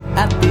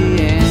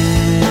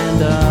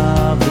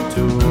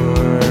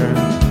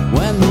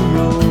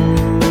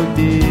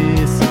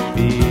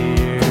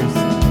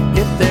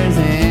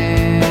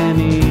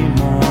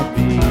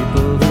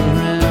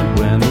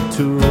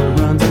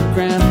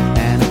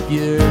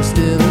are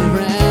still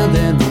around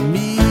and we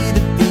meet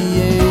at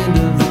the end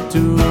of the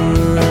tour.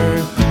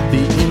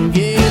 The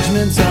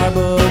engagements are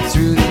booked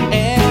through the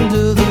end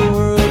of the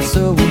world,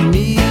 so we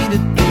meet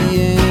at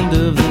the end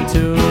of the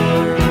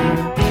tour.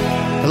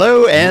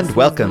 Hello and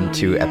welcome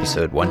to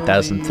episode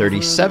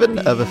 1037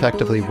 of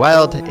Effectively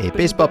Wild, a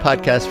baseball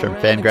podcast from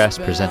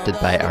Fangraphs presented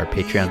by our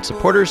Patreon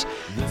supporters.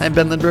 I'm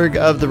Ben Lindbergh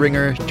of The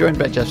Ringer, joined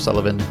by Jeff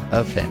Sullivan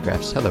of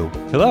Fangraphs. Hello.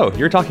 Hello.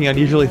 You're talking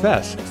unusually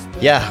fast.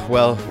 Yeah,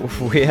 well,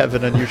 we have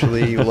an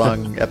unusually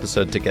long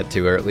episode to get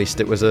to, or at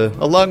least it was a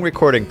long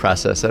recording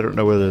process. I don't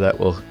know whether that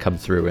will come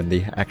through in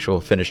the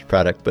actual finished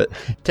product, but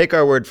take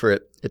our word for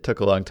it. It took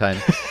a long time.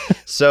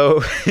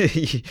 So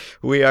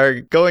we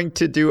are going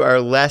to do our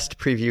last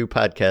preview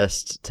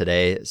podcast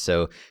today.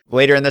 So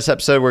later in this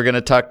episode, we're going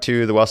to talk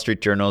to the Wall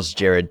Street Journal's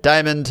Jared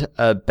Diamond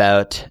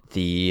about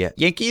the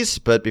Yankees.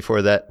 But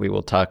before that, we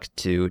will talk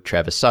to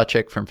Travis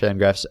Sawchik from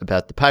Fangraphs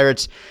about the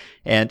Pirates.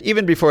 And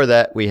even before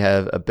that, we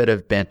have a bit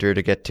of banter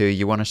to get to.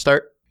 You want to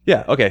start?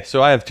 Yeah, okay.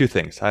 So I have two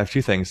things.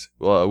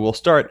 Well, we'll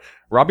start.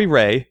 Robbie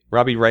Ray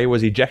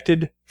was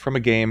ejected from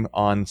a game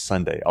on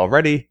Sunday.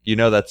 Already, you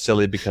know that's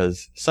silly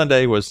because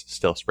Sunday was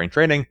still spring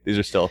training. These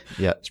are still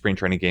spring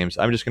training games.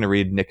 I'm just going to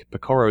read Nick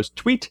Picoro's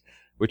tweet,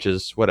 which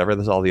is whatever.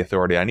 This is all the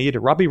authority I need.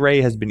 Robbie Ray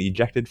has been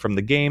ejected from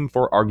the game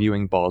for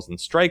arguing balls and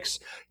strikes.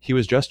 He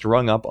was just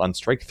rung up on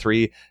strike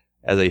 3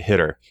 as a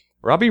hitter.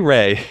 Robbie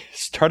Ray,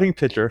 starting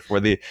pitcher for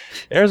the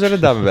Arizona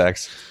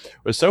Diamondbacks,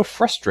 was so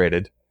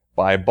frustrated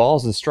by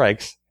balls and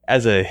strikes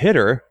as a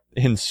hitter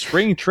in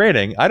spring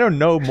training. I don't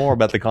know more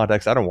about the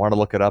context. I don't want to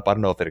look it up. I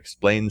don't know if it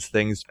explains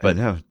things, but I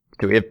know.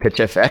 Do we have pitch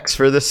FX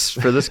for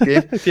this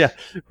game? Yeah,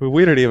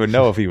 we don't even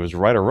know if he was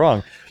right or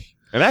wrong.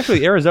 And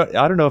actually, Arizona,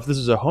 I don't know if this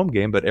is a home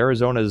game, but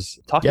Arizona's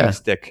talking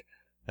stick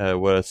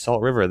with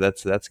Salt River,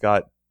 that's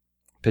got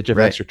pitch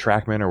FX or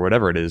TrackMan or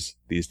whatever it is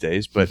these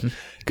days. But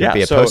could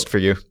be a post for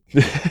you.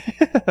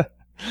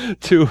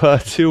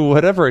 To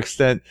whatever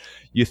extent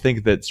you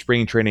think that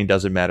spring training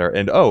doesn't matter,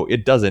 and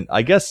it doesn't.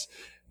 I guess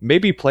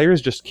maybe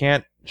players just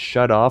can't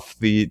shut off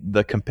the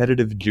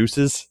competitive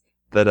juices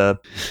that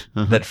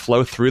that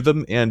flow through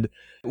them. And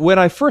when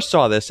I first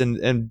saw this,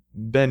 and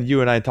Ben,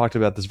 you and I talked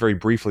about this very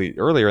briefly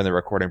earlier in the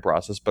recording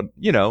process, but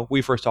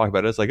we first talked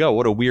about it. It's like,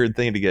 what a weird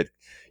thing to get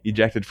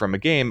ejected from a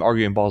game,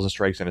 arguing balls and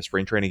strikes in a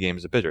spring training game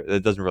as a pitcher.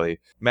 It doesn't really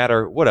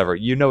matter. Whatever.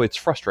 It's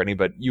frustrating,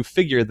 but you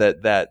figure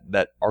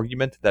that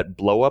argument, that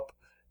blow up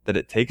that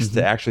it takes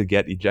to actually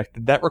get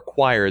ejected, that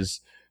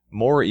requires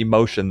more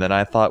emotion than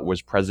I thought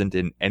was present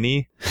in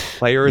any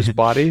player's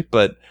body.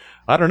 But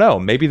I don't know.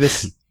 Maybe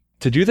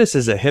to do this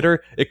as a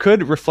hitter, it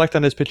could reflect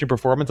on his pitching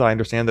performance. I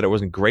understand that it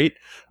wasn't great.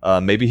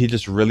 Maybe he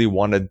just really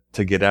wanted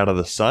to get out of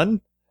the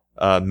sun.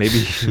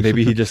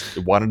 Maybe he just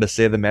wanted to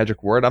say the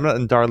magic word. I'm not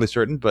entirely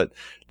certain, but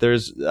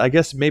I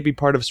guess maybe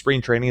part of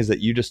spring training is that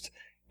you just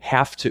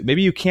have to.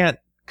 Maybe you can't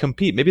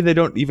compete. Maybe they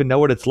don't even know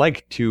what it's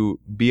like to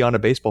be on a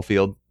baseball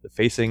field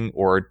facing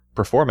or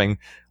performing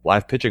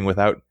live pitching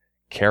without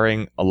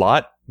caring a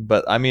lot.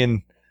 But I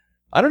mean,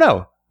 I don't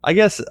know. I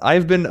guess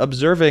I've been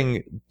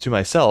observing to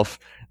myself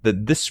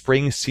that this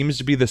spring seems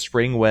to be the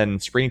spring when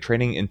spring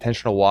training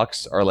intentional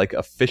walks are like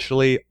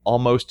officially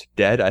almost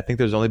dead. I think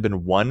there's only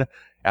been one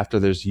after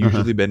there's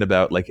usually been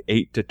about like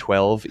 8 to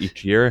 12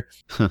 each year.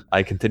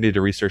 I continue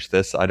to research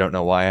this. I don't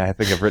know why. I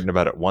think I've written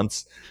about it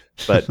once,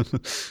 but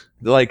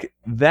like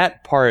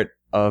that part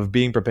of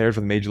being prepared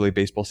for the Major League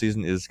Baseball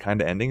season is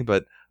kind of ending.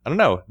 But I don't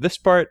know, this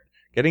part,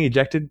 getting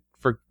ejected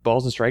for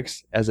balls and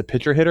strikes as a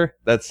pitcher hitter,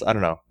 that's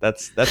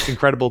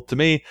incredible to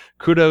me.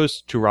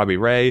 Kudos to Robbie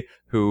Ray,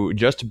 who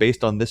just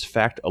based on this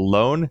fact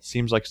alone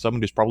seems like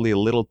someone who's probably a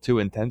little too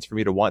intense for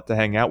me to want to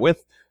hang out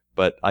with.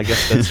 But I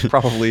guess that's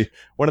probably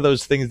one of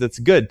those things that's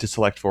good to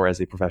select for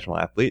as a professional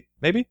athlete,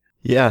 maybe?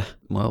 Yeah,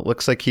 well, it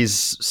looks like he's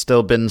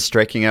still been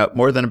striking out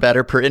more than a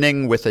batter per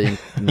inning with a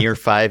near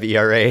 5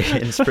 ERA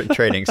in spring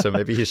training. So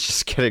maybe he's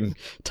just getting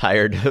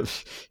tired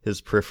of his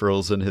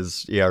peripherals and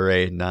his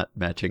ERA not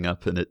matching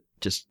up, and it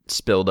just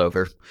spilled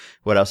over.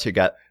 What else you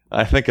got?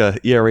 I think a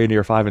ERA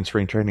near 5 in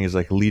spring training is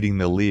like leading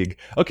the league.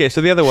 Okay,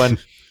 so the other one,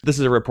 this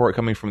is a report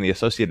coming from the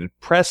Associated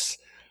Press.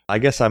 I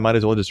guess I might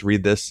as well just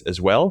read this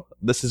as well.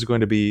 This is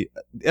going to be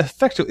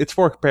effectively, it's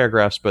 4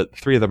 paragraphs, but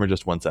 3 of them are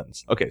just one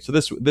sentence. Okay, so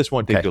this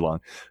won't take too long.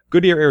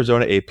 Goodyear,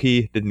 Arizona AP,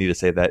 didn't need to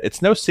say that.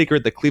 It's no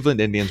secret the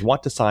Cleveland Indians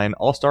want to sign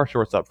all-star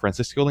shortstop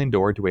Francisco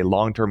Lindor to a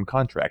long-term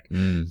contract.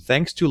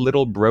 Thanks to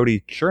little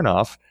Brody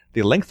Chernoff,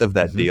 the length of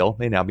that deal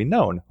may now be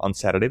known. On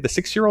Saturday, the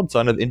 6-year-old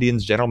son of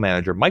Indians general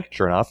manager Mike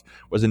Chernoff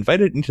was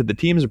invited into the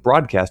team's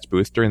broadcast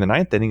booth during the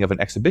 9th inning of an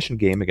exhibition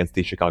game against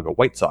the Chicago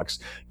White Sox.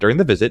 During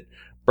the visit,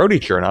 Brody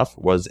Chernoff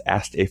was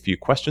asked a few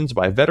questions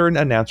by veteran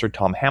announcer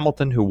Tom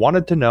Hamilton, who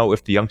wanted to know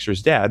if the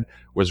youngster's dad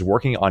was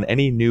working on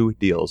any new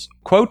deals.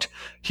 Quote,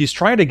 "He's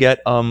trying to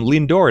get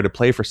Lindor to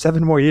play for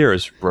 7 more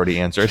years," Brody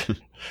answered.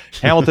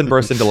 Hamilton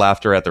burst into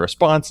laughter at the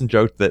response and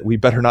joked that we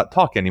better not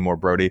talk anymore,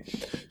 Brody.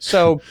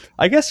 So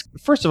I guess,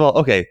 first of all,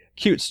 okay,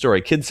 cute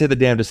story. Kids say the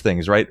damnedest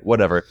things, right?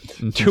 Whatever.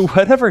 To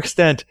whatever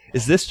extent,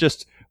 is this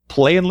just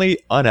plainly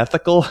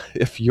unethical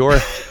if you're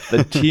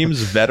the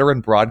team's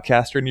veteran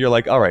broadcaster and you're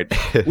like, all right,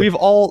 we've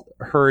all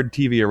heard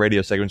TV or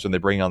radio segments when they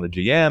bring on the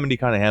GM and he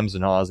kind of hems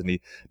and haws and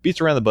he beats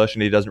around the bush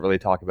and he doesn't really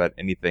talk about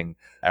anything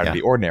out of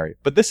the ordinary.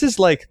 But this is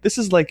like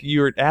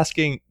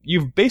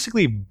you've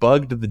basically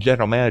bugged the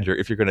general manager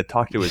if you're going to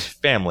talk to his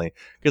family,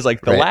 because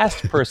like the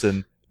last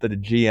person that a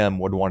GM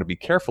would want to be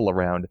careful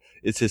around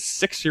is his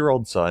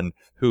 6-year-old son,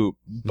 who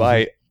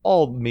by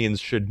all means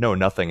should know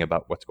nothing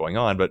about what's going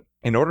on. But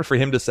in order for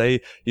him to say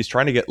he's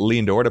trying to get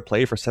Lindor to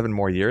play for 7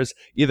 more years,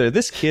 either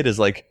this kid is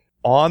like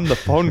on the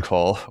phone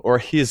call or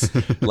he's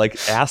like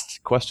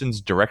asked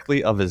questions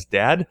directly of his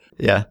dad.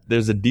 Yeah.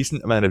 There's a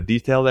decent amount of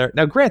detail there.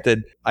 Now,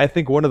 granted, I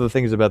think one of the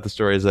things about the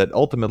story is that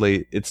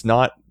ultimately it's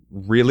not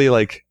really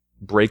like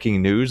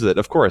breaking news that,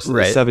 of course,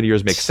 7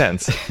 years makes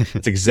sense.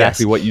 It's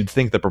exactly what you'd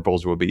think the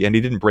proposal would be. And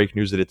he didn't break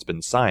news that it's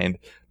been signed.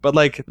 But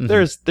like,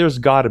 there's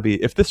got to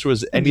be, if this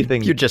was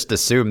anything, you just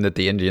assume that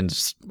the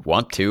Indians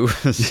want to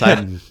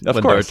sign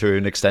Lindor to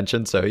an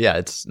extension. So yeah,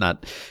 it's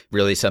not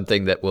really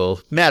something that will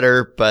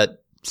matter,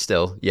 but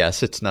still,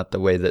 yes, it's not the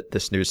way that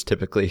this news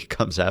typically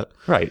comes out.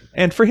 Right.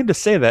 And for him to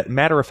say that,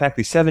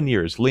 matter-of-factly, 7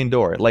 years,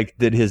 Lindor, like,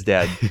 did his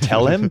dad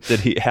tell him? Did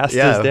he ask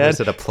his dad? Is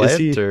it a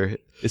plant or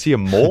is he a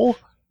mole?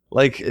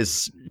 Like,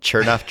 is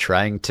Chernoff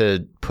trying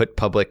to put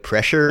public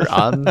pressure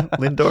on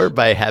Lindor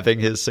by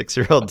having his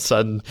 6-year-old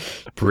son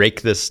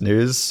break this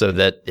news so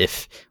that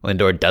if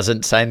Lindor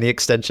doesn't sign the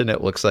extension,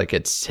 it looks like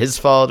it's his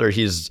fault or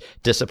he's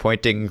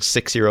disappointing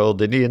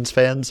 6-year-old Indians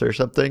fans or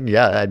something?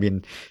 Yeah, I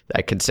mean,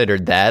 I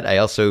considered that. I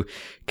also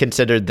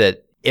considered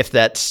that if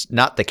that's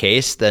not the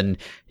case, then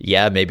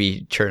yeah,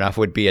 maybe Chernoff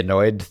would be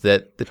annoyed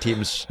that the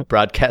team's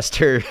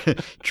broadcaster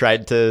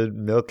tried to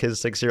milk his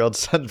 6-year-old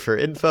son for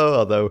info,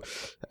 although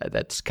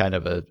that's kind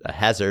of a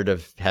hazard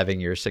of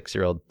having your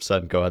 6-year-old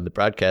son go on the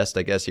broadcast.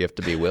 I guess you have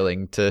to be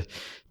willing to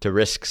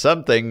risk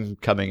something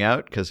coming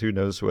out, because who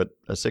knows what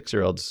a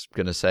 6-year-old's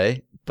going to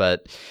say.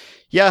 But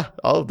yeah,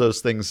 all of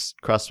those things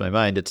crossed my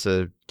mind. It's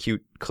a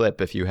cute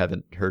clip. If you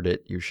haven't heard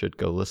it, you should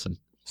go listen.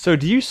 So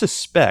do you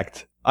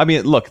suspect... I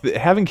mean, look,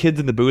 having kids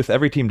in the booth,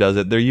 every team does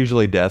it. They're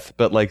usually deaf,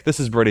 but like, this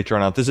is Brady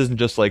Chernoff. This isn't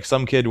just like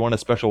some kid won a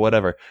special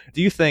whatever.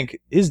 Do you think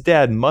his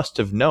dad must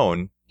have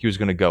known he was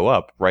going to go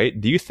up,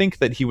 right? Do you think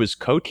that he was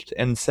coached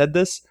and said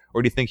this,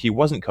 or do you think he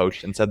wasn't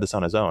coached and said this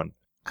on his own?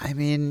 I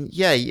mean,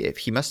 yeah,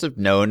 he must have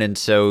known, and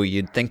so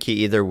you'd think he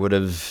either would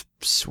have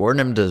sworn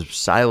him to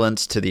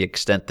silence to the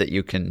extent that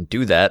you can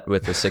do that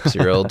with a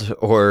 6-year-old,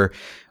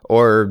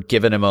 or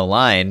given him a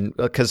line,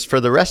 because for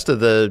the rest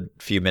of the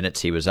few minutes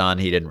he was on,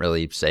 he didn't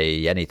really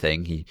say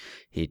anything.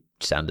 He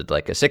sounded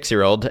like a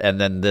 6-year-old, and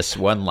then this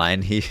one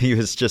line, he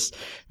was just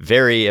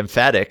very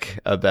emphatic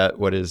about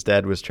what his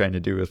dad was trying to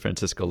do with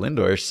Francisco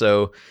Lindor.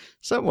 So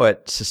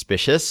somewhat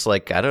suspicious.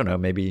 Like, I don't know,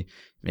 maybe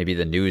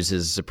the news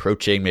is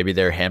approaching, maybe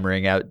they're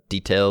hammering out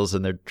details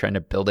and they're trying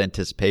to build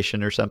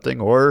anticipation or something,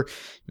 or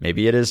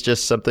maybe it is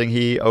just something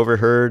he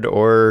overheard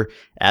or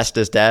asked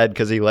his dad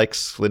because he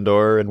likes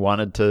Lindor and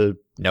wanted to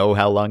know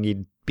how long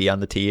he'd be on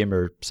the team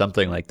or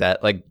something like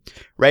that. Like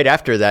right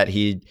after that,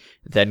 he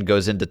then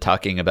goes into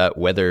talking about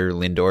whether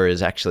Lindor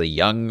is actually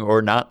young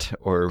or not,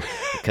 or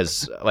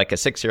because like a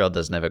 6-year-old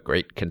doesn't have a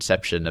great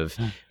conception of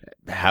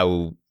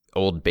how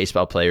old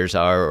baseball players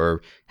are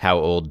or how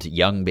old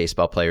young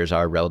baseball players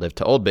are relative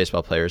to old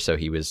baseball players. So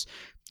he was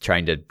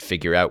trying to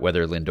figure out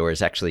whether Lindor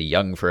is actually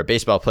young for a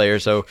baseball player.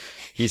 So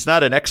he's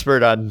not an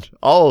expert on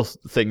all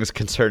things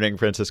concerning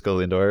Francisco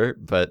Lindor,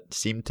 but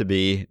seemed to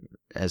be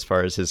as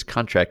far as his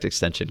contract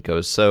extension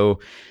goes. So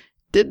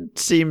did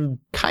seem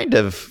kind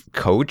of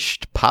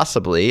coached,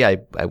 possibly. I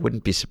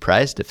wouldn't be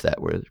surprised if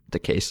that were the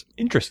case.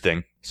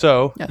 Interesting.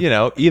 So,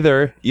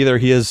 either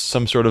he is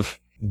some sort of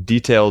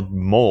detailed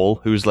mole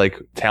who's like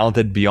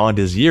talented beyond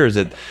his years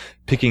at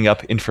picking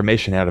up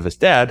information out of his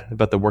dad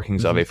about the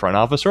workings of a front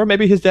office, or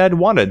maybe his dad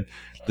wanted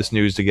this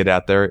news to get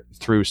out there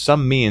through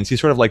some means. He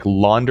sort of like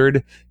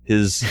laundered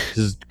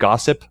his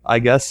gossip, I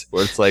guess,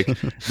 where it's like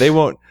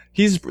the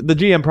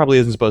GM probably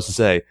isn't supposed to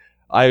say,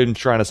 I'm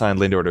trying to sign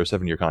Lindor to a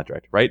 7-year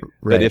contract, right?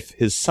 But if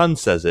his son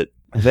says it,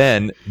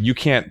 then you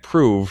can't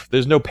prove,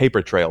 there's no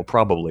paper trail,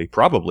 probably,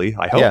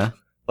 I hope. Yeah.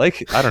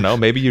 Like, I don't know,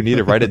 maybe you need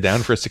to write it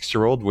down for a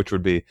 6-year-old,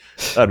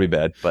 that'd be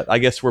bad. But I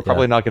guess we're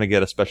probably not going to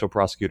get a special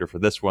prosecutor for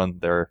this one.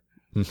 They're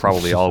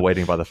probably all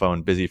waiting by the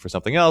phone, busy for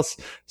something else.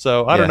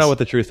 So I don't know what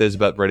the truth is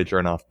about Brady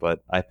Chernoff,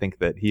 but I think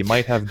that he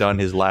might have done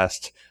his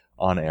last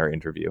on-air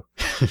interview.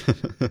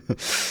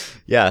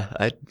 Yeah,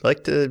 I'd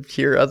like to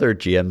hear other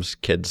GM's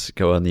kids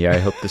go on the air. I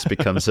hope this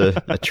becomes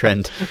a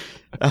trend.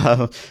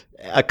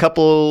 A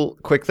couple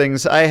quick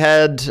things. I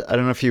don't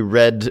know if you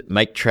read,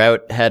 Mike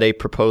Trout had a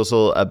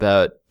proposal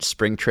about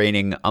spring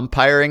training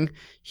umpiring.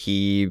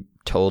 He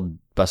told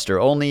Buster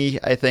Olney,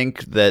 I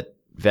think, that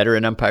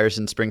veteran umpires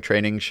in spring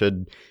training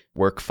should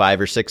work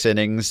 5 or 6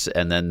 innings,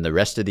 and then the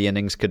rest of the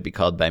innings could be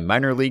called by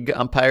minor league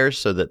umpires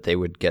so that they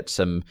would get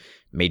some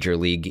major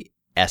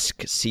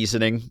league-esque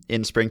seasoning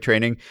in spring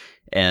training.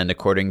 And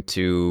according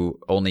to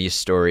Olney's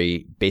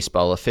story,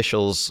 baseball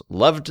officials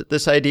loved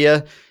this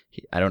idea.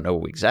 I don't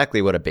know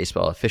exactly what a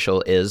baseball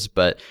official is,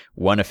 but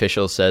one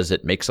official says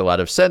it makes a lot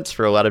of sense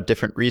for a lot of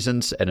different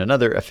reasons, and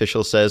another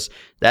official says,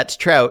 that's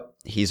Trout.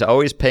 He's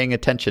always paying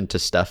attention to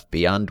stuff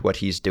beyond what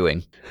he's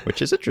doing,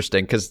 which is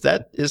interesting because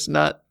that is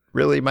not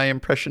really my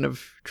impression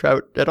of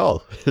Trout at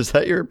all. Is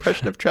that your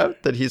impression of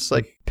Trout? That he's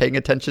like paying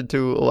attention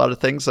to a lot of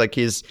things? Like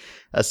he's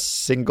a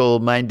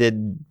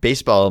single-minded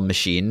baseball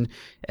machine,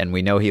 and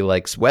we know he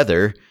likes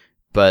weather,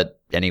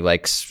 and he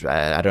likes,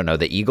 I don't know,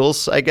 the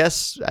Eagles, I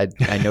guess.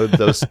 I know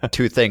those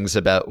two things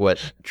about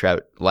what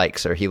Trout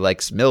likes, or he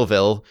likes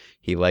Millville,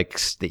 he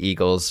likes the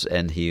Eagles,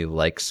 and he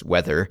likes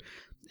weather.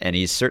 And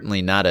he's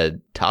certainly not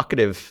a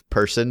talkative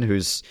person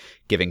who's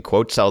giving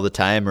quotes all the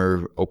time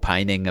or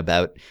opining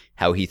about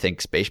how he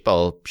thinks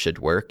baseball should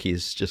work.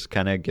 He's just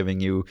kind of giving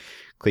you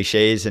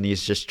cliches, and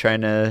he's just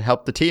trying to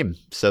help the team.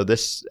 So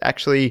this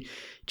actually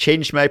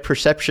changed my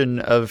perception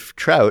of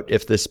Trout.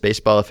 If this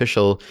baseball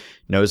official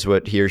knows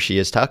what he or she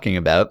is talking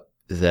about,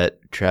 that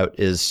Trout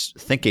is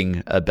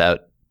thinking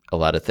about a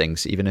lot of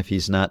things, even if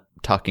he's not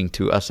talking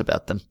to us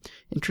about them.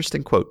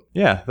 Interesting quote.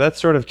 Yeah, that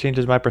sort of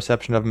changes my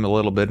perception of him a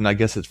little bit, and I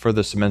guess it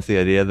further cements the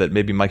idea that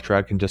maybe Mike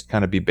Trout can just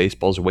kind of be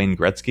baseball's Wayne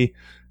Gretzky,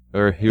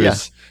 or he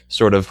was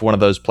sort of one of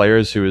those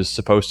players who is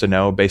supposed to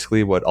know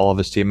basically what all of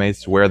his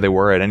teammates, where they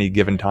were at any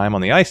given time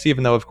on the ice,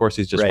 even though, of course,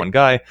 he's just one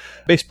guy.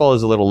 Baseball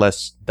is a little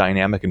less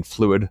dynamic and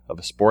fluid of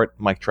a sport.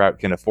 Mike Trout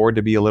can afford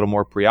to be a little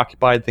more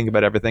preoccupied, think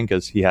about everything,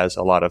 because he has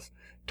a lot of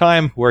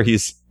time where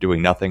he's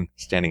doing nothing,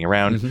 standing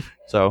around. Mm-hmm.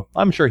 So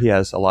I'm sure he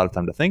has a lot of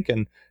time to think,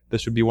 and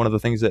this would be one of the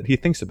things that he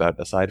thinks about,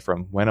 aside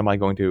from when am I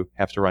going to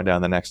have to run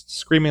down the next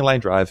screaming line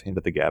drive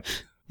into the gap.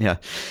 Yeah.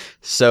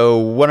 So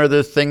one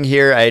other thing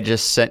here, I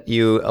just sent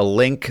you a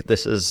link.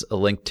 This is a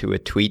link to a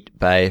tweet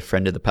by a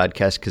friend of the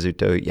podcast,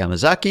 Kazuto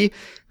Yamazaki,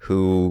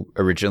 who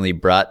originally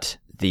brought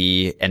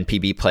the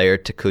NPB player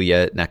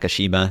Takuya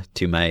Nakashima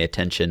to my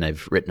attention.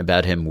 I've written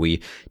about him.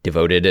 We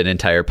devoted an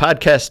entire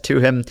podcast to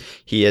him.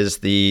 He is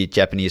the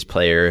Japanese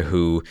player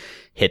who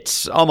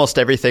hits almost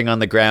everything on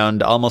the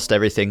ground, almost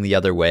everything the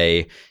other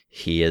way.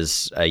 He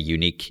is a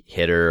unique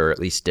hitter, or at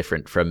least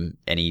different from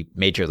any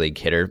major league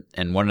hitter.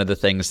 And one of the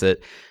things that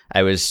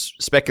I was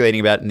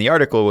speculating about in the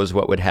article was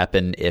what would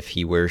happen if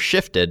he were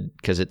shifted,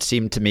 because it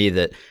seemed to me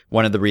that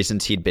one of the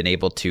reasons he'd been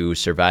able to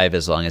survive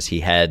as long as he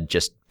had,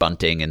 just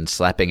bunting and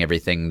slapping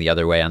everything the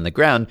other way on the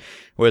ground,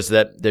 was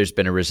that there's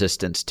been a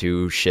resistance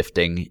to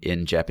shifting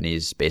in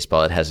Japanese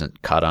baseball. It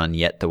hasn't caught on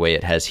yet the way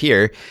it has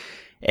here.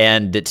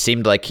 And it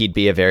seemed like he'd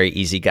be a very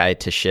easy guy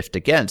to shift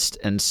against.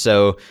 And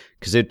so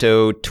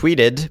Kazuto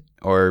tweeted,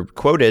 or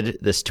quoted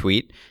this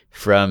tweet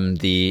from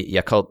the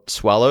Yakult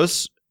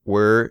Swallows,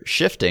 were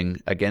shifting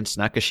against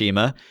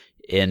Nakashima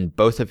in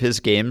both of his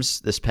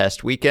games this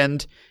past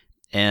weekend.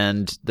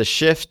 And the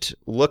shift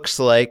looks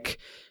like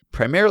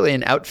primarily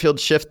an outfield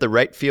shift. The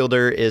right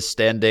fielder is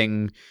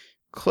standing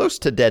close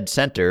to dead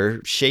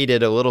center,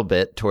 shaded a little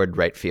bit toward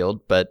right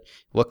field, but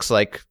looks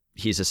like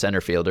he's a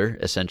center fielder,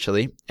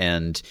 essentially.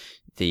 And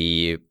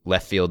the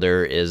left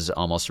fielder is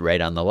almost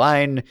right on the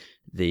line.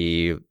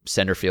 The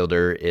center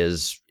fielder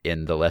is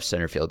in the left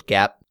center field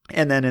gap.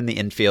 And then in the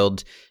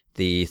infield,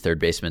 the third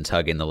baseman's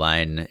hugging the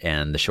line,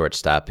 and the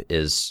shortstop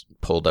is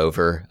pulled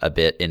over a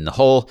bit in the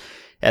hole.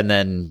 And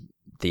then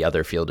the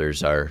other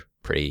fielders are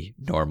pretty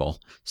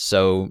normal.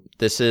 So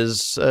this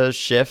is a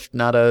shift,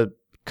 not a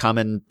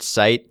common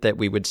sight that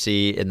we would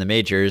see in the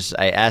majors.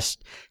 I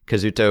asked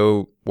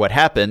Kazuto what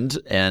happened,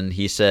 and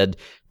he said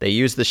they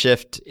used the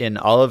shift in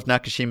all of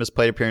Nakashima's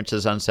plate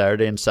appearances on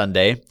Saturday and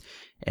Sunday,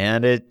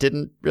 and it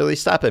didn't really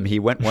stop him. He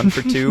went 1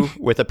 for 2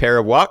 with a pair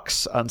of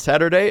walks on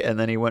Saturday, and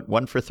then he went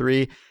 1 for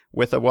 3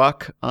 with a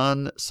walk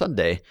on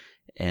Sunday.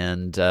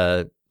 And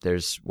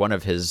there's one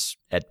of his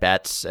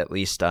at-bats, at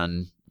least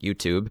on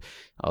YouTube,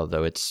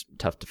 although it's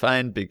tough to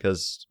find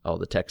because all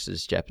the text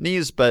is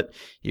Japanese, but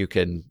you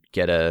can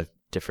get a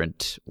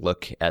different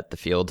look at the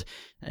field,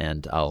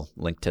 and I'll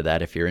link to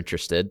that if you're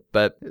interested.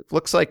 But it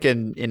looks like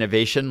an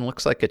innovation,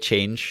 looks like a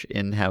change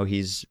in how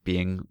he's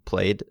being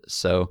played.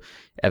 So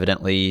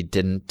evidently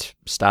didn't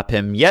stop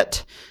him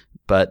yet,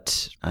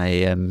 but I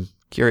am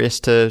curious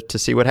to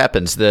see what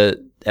happens.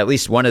 At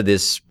least one of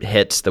these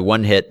hits, the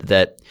one hit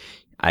that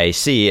I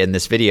see in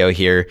this video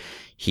here,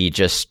 he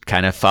just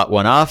kind of fought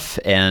one off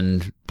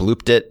and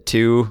blooped it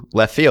to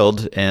left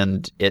field,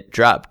 and it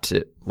dropped.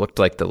 It looked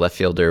like the left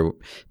fielder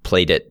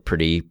played it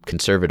pretty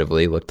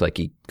conservatively. Looked like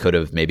he could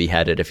have maybe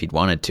had it if he'd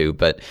wanted to,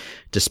 but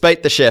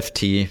despite the shift,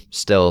 he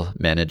still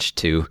managed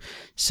to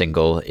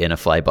single in a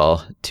fly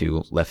ball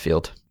to left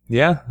field.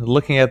 Yeah,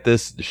 looking at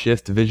this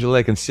shift visually,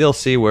 I can still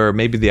see where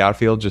maybe the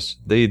outfield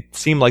they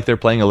seem like they're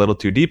playing a little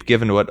too deep,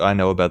 given what I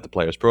know about the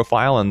player's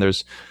profile. And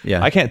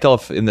I can't tell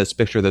if in this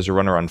picture there's a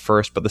runner on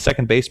first, but the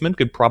second baseman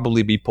could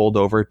probably be pulled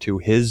over to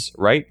his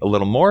right a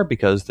little more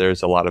because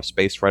there's a lot of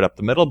space right up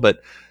the middle.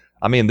 But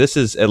I mean, this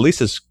is at least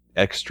as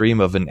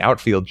extreme of an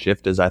outfield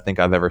shift as I think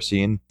I've ever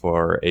seen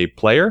for a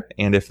player.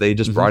 And if they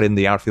just brought in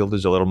the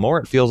outfielders a little more,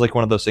 it feels like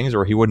one of those things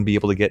where he wouldn't be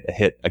able to get a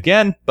hit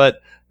again,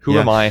 but Who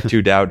am I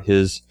to doubt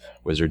his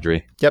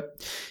wizardry?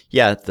 Yep.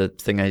 Yeah, the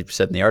thing I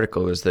said in the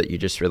article was that you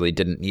just really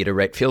didn't need a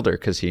right fielder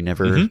because he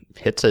never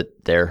hits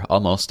it there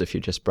almost. If you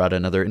just brought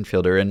another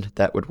infielder in,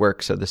 that would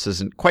work. So this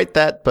isn't quite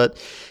that, but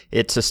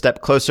it's a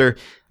step closer.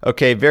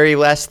 Okay, very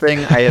last thing.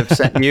 I have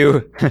sent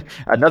you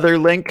another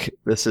link.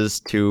 This is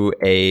to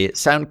a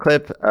sound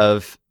clip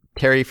of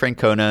Terry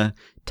Francona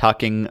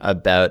talking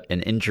about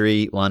an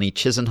injury Lonnie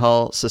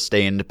Chisenhall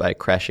sustained by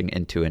crashing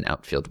into an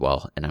outfield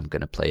wall, and I'm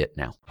going to play it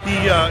now. He,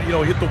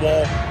 hit the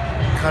wall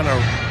kind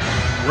of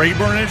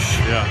Rayburnish.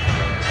 Yeah.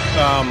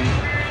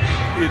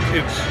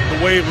 It's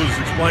the way it was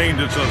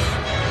explained. It's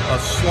a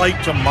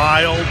slight to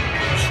mild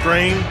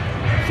strain,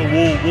 so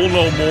we'll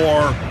know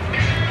more.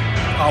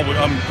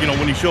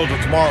 When he shows up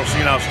tomorrow,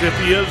 seeing how stiff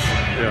he is.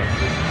 Yeah.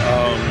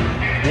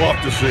 We'll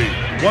have to see.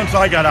 Once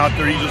I got out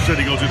there, he just said,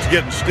 he goes, it's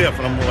getting stiff,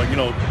 and I'm like,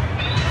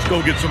 let's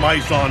go get some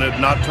ice on it,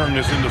 and not turn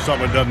this into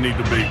something it doesn't need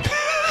to be.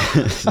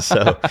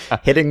 So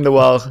hitting the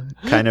wall,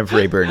 kind of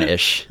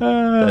Rayburn-ish.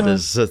 That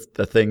is a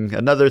thing.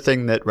 Another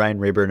thing that Ryan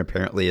Rayburn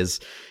apparently is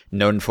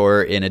known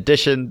for, in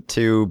addition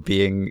to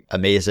being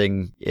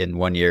amazing in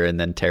one year and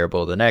then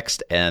terrible the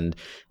next, and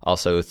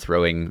also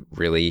throwing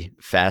really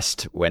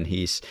fast when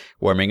he's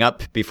warming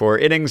up before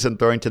innings and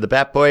throwing to the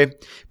bat boy.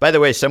 By the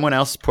way, someone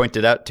else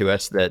pointed out to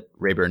us that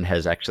Rayburn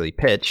has actually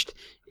pitched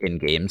in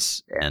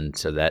games, and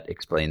so that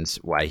explains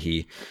why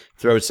he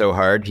throws so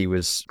hard. He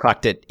was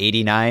clocked at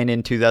 89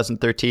 in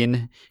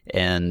 2013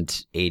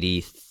 and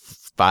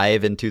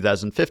 85 in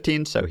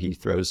 2015, so he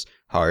throws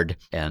hard,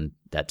 and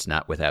that's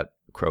not without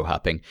crow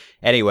hopping.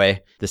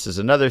 Anyway, this is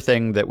another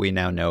thing that we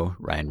now know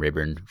Ryan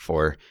Rayburn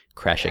for.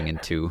 Crashing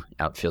into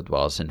outfield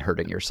walls and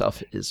hurting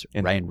yourself is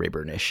Ryan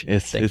Rayburn-ish.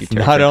 It's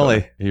not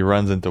only he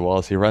runs into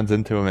walls, he runs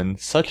into them in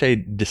such a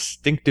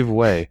distinctive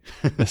way.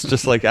 It's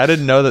just like, I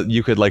didn't know that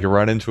you could like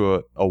run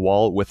into a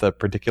wall with a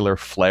particular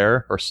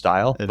flair or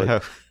style.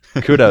 But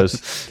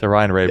kudos to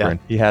Ryan Rayburn.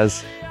 Yeah. He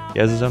has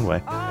his own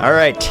way. All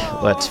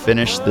right, let's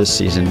finish this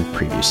season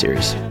preview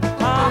series.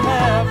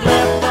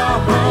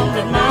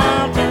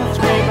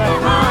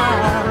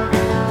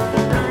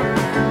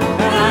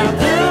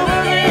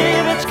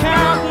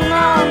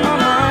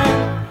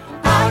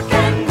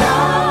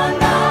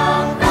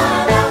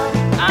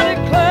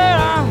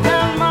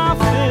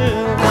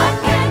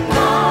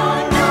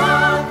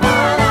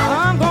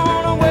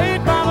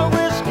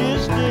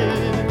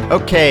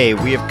 Okay,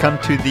 we have come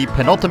to the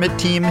penultimate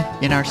team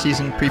in our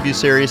season preview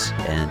series,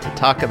 and to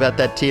talk about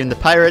that team, the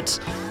Pirates,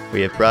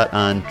 we have brought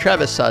on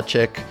Travis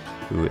Sawchik,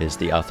 who is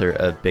the author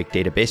of Big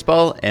Data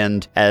Baseball,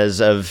 and as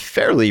of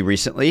fairly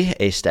recently,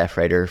 a staff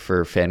writer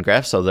for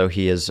Fangraphs, although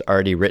he has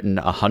already written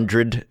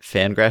 100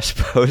 Fangraphs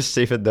posts,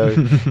 even though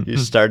you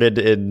started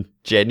in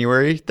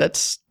January.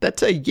 That's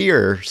a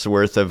year's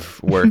worth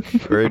of work,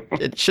 or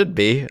it should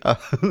be.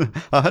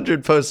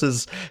 100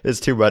 posts is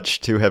too much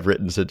to have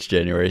written since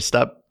January.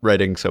 Stop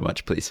writing so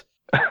much, please.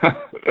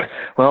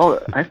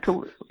 Well,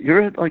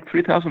 you're at like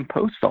 3,000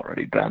 posts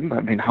already, Ben. I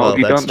mean, how have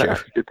you done that?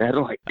 You did that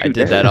in like 2 days. I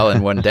did that all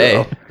in one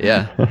day.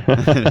 Yeah.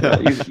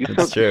 You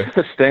set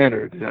the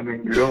standard. I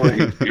mean,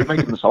 you're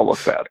making this all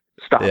look bad.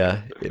 Stop.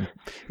 Yeah.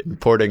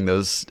 Importing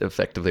those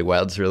effectively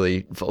wilds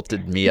really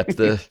vaulted me up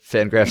the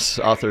Fangraphs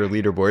author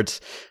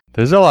leaderboards.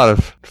 There's a lot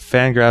of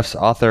Fangraphs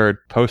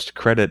author post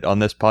credit on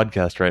this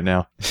podcast right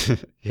now.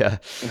 Yeah.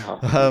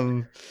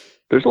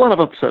 There's a lot of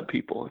upset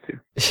people with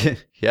you.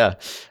 Yeah.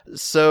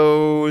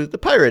 So the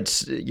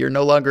Pirates, you're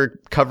no longer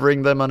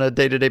covering them on a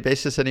day-to-day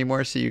basis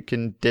anymore, so you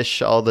can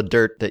dish all the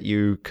dirt that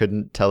you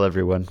couldn't tell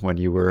everyone when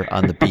you were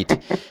on the beat.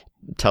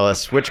 Tell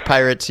us which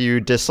Pirates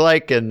you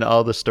dislike and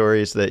all the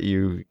stories that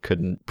you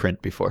couldn't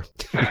print before.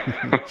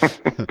 I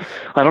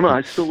don't know.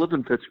 I still live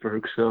in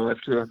Pittsburgh, so I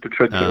have to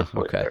trick you.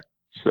 Okay.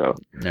 So.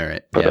 All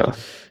right. Yeah.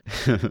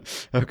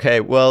 Okay.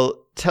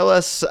 Well, tell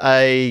us,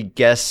 I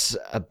guess,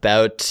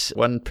 about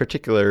one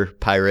particular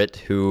Pirate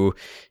who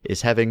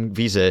is having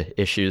visa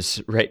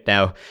issues right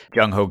now.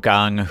 Jung-Ho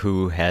Kang,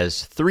 who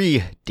has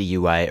 3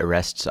 DUI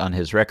arrests on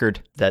his record.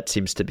 That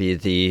seems to be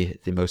the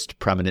most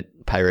prominent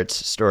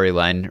Pirates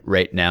storyline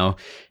right now.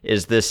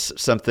 Is this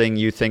something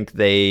you think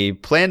they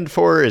planned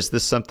for? Is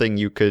this something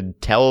you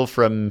could tell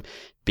from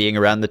being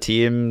around the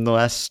team the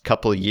last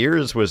couple of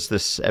years? Was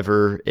this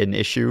ever an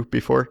issue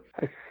before?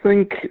 I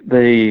think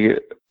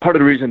part of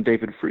the reason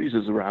David Freese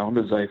is around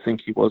is I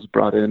think he was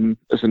brought in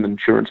as an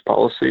insurance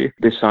policy.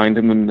 They signed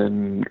him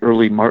in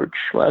early March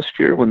last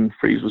year when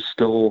Freese was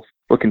still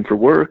looking for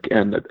work.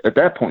 And at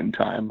that point in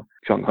time,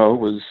 Jung-Ho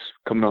was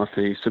coming off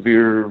a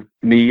severe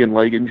knee and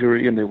leg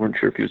injury, and they weren't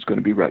sure if he was going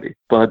to be ready.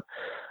 But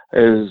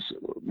as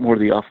more of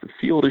the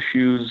off-the-field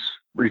issues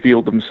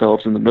revealed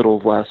themselves in the middle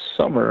of last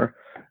summer,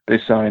 they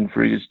signed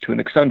Freese to an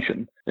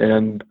extension.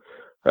 And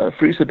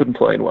Freese had been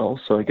playing well,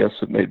 so I guess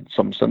it made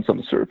some sense on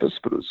the surface,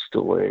 but it was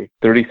still a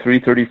 33,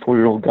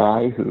 34-year-old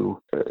guy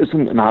who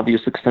isn't an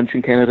obvious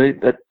extension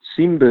candidate. That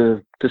seemed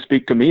to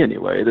speak to me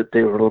anyway, that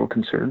they were a little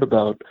concerned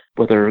about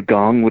whether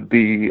Gong would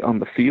be on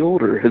the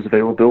field or his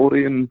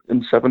availability in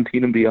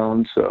 17 and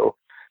beyond. So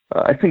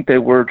I think they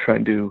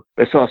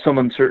saw some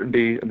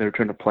uncertainty and they were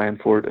trying to plan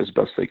for it as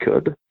best they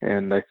could.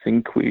 And I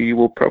think we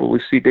will probably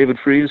see David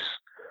Freese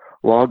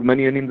log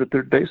many innings at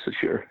third base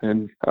this year.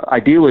 And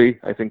ideally,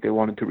 I think they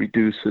wanted to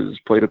reduce his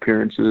plate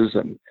appearances.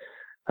 And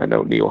I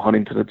know Neil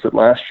Huntington had said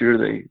last year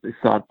they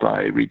thought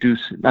by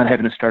not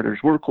having a starter's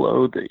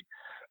workload,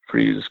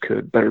 Freese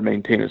could better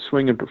maintain his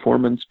swing and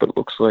performance. But it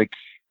looks like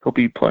he'll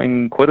be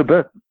playing quite a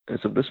bit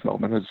as of this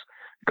moment, as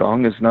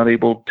Gong is not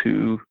able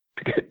to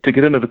get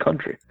into the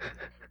country.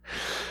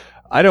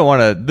 I don't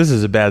want to, this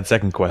is a bad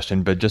second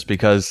question, but just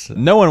because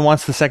no one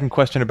wants the second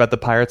question about the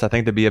Pirates, I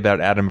think, to be about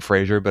Adam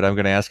Frazier, but I'm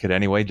going to ask it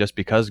anyway, just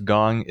because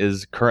Gong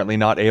is currently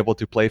not able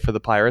to play for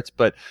the Pirates.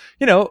 But,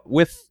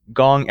 with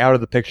Gong out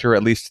of the picture,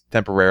 at least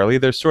temporarily,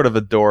 there's sort of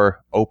a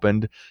door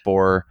opened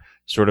for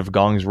sort of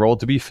Gong's role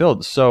to be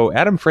filled. So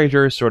Adam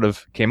Frazier sort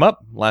of came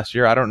up last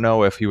year. I don't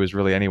know if he was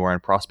really anywhere on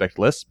prospect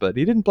lists, but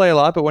he didn't play a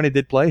lot. But when he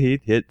did play,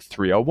 he hit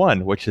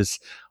 .301, which is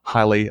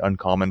highly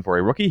uncommon for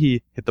a rookie.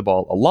 He hit the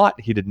ball a lot.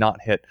 He did not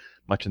hit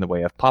much in the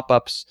way of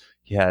pop-ups.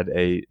 He had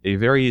a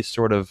very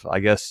sort of, I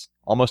guess,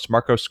 almost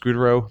Marco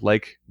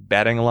Scudero-like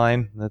batting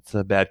line. That's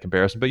a bad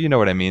comparison, but you know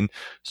what I mean.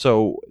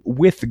 So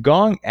with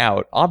Gong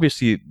out,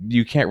 obviously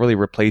you can't really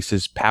replace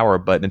his power,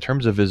 but in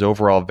terms of his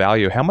overall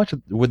value, how much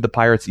would the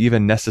Pirates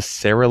even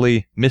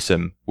necessarily miss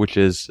him? Which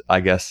is, I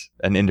guess,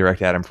 an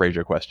indirect Adam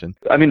Frazier question.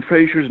 I mean,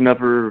 Frazier's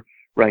never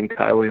ranked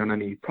highly on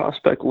any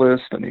prospect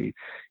list, and he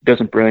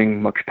doesn't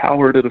bring much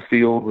power to the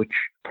field, which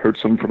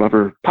hurts him from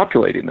ever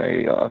populating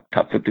a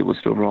top 50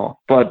 list overall.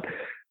 But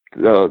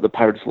the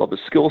Pirates love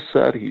his skill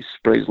set. He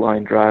sprays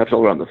line drives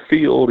all around the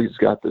field. He's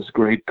got this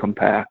great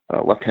compact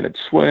left-handed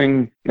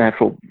swing,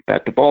 natural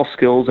bat-to-ball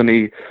skills, and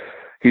he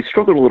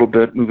struggled a little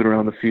bit moving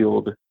around the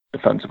field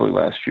defensively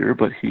last year,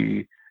 but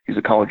he's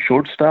a college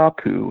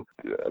shortstop who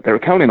they're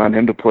counting on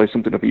him to play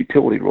something of a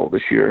utility role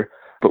this year.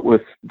 But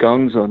with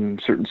Gung's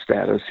uncertain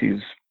status,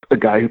 he's a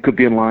guy who could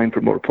be in line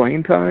for more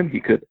playing time.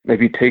 He could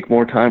maybe take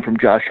more time from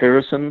Josh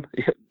Harrison,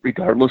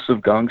 regardless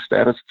of Gung's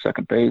status at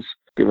second base,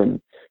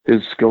 given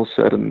his skill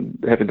set and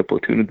having the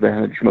platoon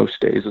advantage most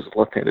days as a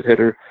left-handed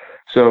hitter.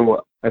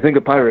 So I think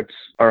the Pirates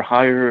are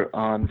higher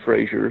on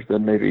Frazier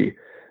than maybe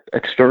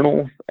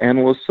external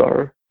analysts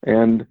are.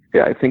 And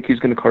yeah, I think he's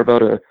going to carve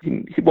out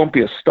he won't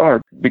be a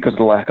star because of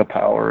the lack of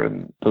power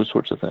and those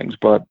sorts of things,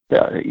 but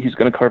yeah, he's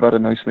going to carve out a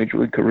nice major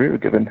league career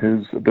given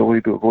his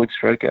ability to avoid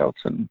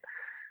strikeouts. And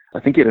I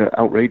think he had an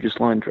outrageous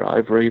line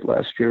drive rate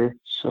last year.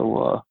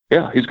 So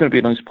yeah, he's going to be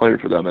a nice player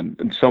for them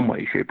in some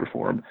way, shape, or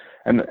form.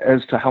 And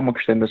as to how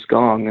much they miss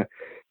Gong,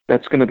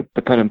 that's going to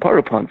depend in part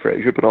upon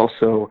Frazier, but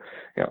also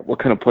what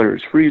kind of player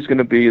is Freese going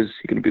to be? Is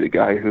he going to be the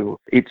guy who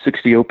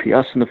 860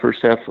 OPS in the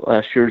first half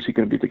last year? Is he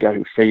going to be the guy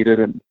who faded?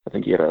 And I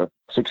think he had a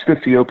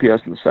 650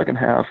 OPS in the second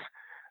half.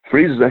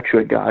 Freese is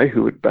actually a guy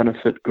who would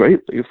benefit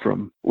greatly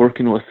from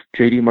working with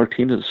JD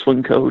Martinez,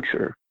 swing coach,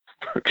 or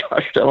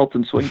Josh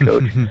Donaldson, swing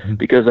coach,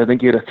 because I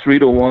think he had a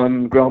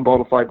 3-to-1 ground ball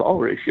to fly ball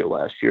ratio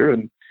last year.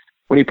 And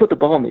when he put the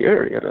ball in the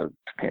air,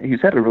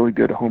 he's had a really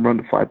good home run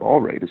to fly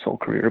ball rate his whole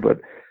career, but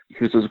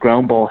he was as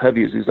ground ball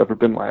heavy as he's ever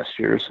been last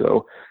year.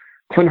 So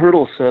Clint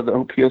Hurdle said the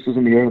OPS is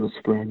in the air this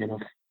spring, and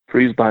if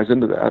Freese buys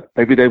into that,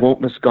 maybe they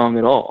won't miss Gong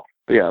at all.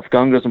 But yeah, if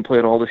Gong doesn't play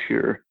at all this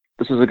year,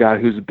 this is a guy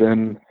who's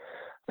been,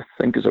 I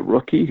think as a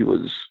rookie, he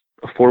was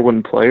a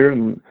 4-win player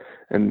and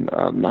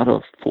not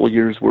a full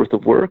year's worth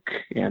of work,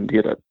 and he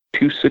had a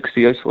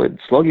 260 isolated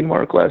slugging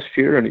mark last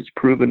year, and he's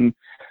proven,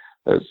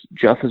 as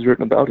Jeff has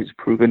written about, he's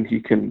proven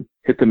he can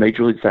hit the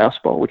major league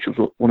fastball, which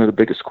was one of the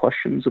biggest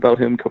questions about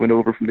him coming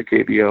over from the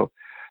KBO.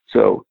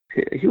 So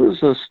he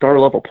was a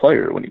star-level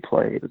player when he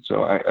played.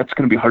 So that's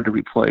going to be hard to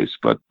replace,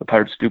 but the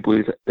Pirates do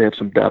believe that they have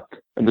some depth.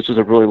 And this is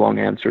a really long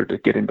answer to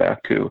getting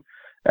back to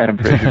Adam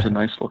Frazier's a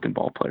nice-looking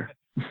ball player.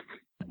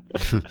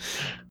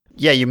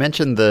 Yeah, you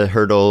mentioned the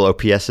Hurdle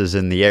OPSs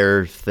in the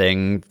air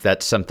thing.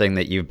 That's something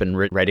that you've been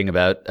writing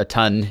about a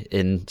ton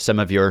in some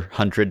of your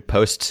 100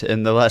 posts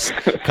in the last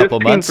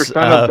couple months.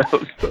 15% of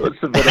those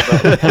posts have been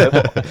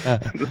about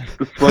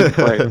the swing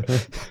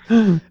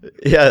players.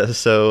 Yeah,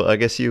 so I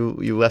guess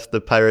you left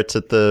the Pirates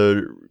at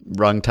the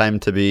wrong time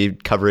to be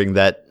covering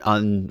that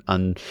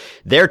on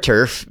their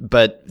turf,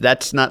 but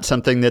that's not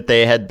something that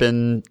they had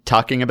been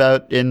talking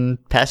about in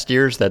past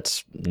years.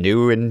 That's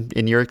new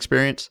in your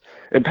experience?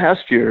 In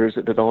past years,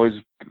 it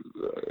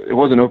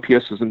wasn't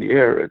OPSs in the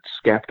air. It's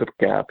gap to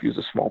gap, use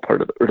a small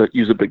part of or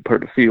use a big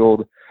part of the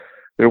field.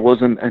 There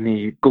wasn't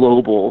any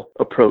global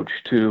approach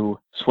to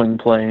swing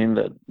playing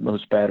that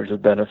most batters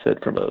would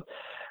benefit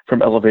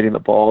from elevating the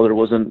ball. There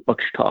wasn't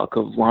much talk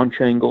of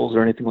launch angles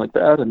or anything like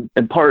that, and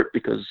in part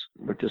because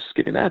we're just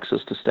getting access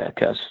to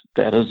StatCast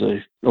data as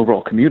an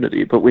overall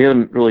community, but we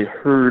haven't really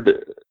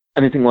heard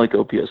anything like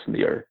OPS in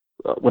the air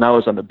when I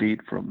was on the beat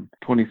from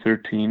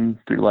 2013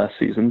 through last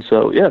season.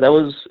 So yeah, it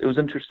was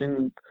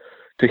interesting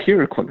to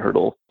hear Clint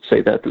Hurdle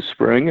say that this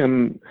spring,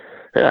 and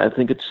yeah, I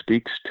think it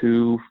speaks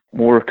to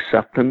more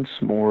acceptance,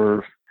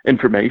 more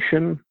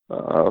information,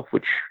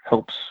 which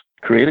helps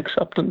create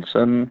acceptance.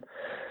 And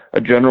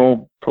a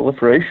general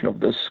proliferation of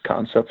this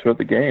concept throughout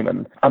the game.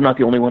 And I'm not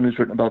the only one who's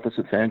written about this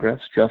at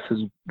Fangraphs. Jeff has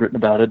written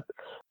about it.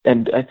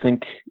 And I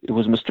think it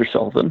was Mr.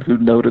 Sullivan who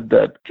noted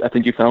that, I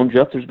think you found,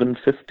 Jeff, there's been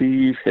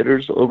 50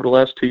 hitters over the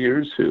last 2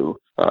 years who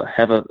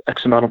have a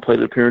X amount of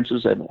plate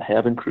appearances and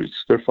have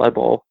increased their fly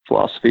ball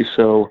philosophy.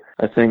 So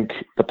I think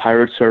the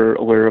Pirates are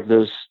aware of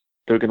this.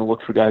 They're going to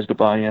look for guys to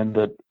buy in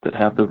that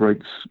have the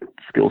right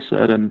skill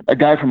set. And a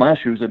guy from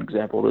last year who's an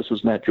example of this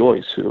was Matt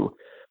Joyce, who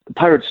the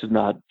Pirates did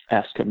not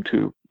ask him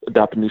to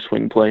adopt a new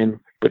swing plane,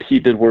 but he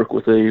did work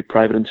with a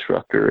private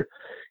instructor.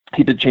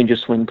 He did change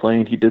his swing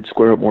plane. He did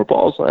square up more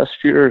balls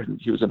last year.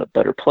 He was in a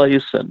better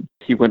place, and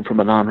he went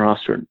from a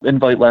non-roster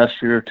invite last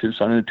year to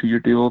signing a 2-year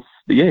deal with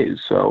the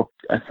A's. So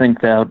I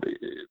think that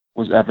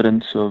was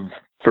evidence of,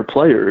 for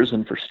players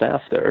and for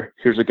staff there,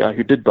 here's a guy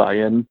who did buy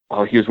in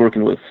while he was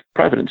working with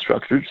private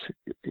instructors.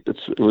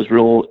 It was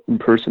real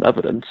in-person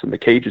evidence in the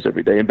cages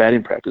every day and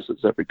batting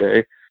practices every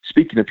day,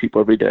 speaking to people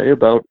every day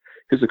about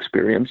his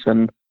experience.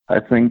 And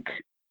I think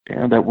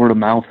that word of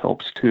mouth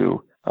helps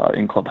too.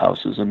 In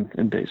clubhouses and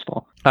in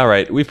baseball. All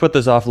right, we've put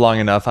this off long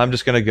enough. I'm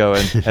just going to go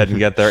ahead and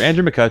get there.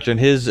 Andrew McCutchen,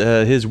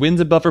 his wins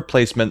above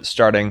replacement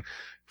starting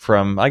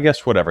from, I guess,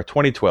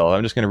 2012.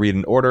 I'm just going to read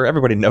in order.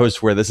 Everybody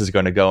knows where this is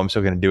going to go. I'm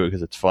still going to do it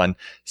because it's fun.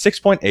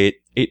 6.8,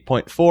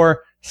 8.4,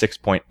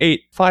 6.8,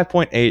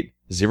 5.8,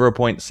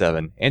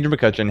 0.7. Andrew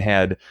McCutchen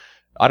had,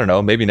 I don't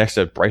know, maybe next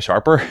to Bryce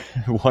Harper,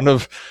 one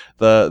of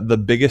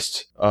the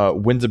biggest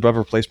wins above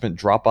replacement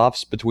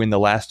drop-offs between the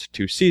last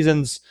 2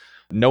 seasons.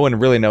 No one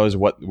really knows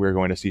what we're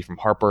going to see from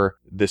Harper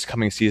this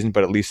coming season,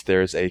 but at least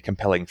there's a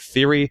compelling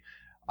theory.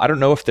 I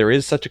don't know if there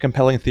is such a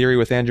compelling theory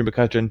with Andrew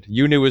McCutchen.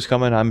 You knew it was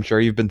coming. I'm sure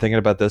you've been thinking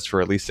about this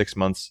for at least 6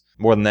 months.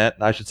 More than that,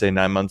 I should say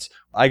 9 months.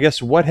 I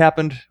guess what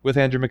happened with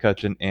Andrew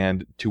McCutchen,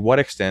 and to what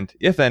extent,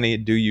 if any,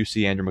 do you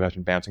see Andrew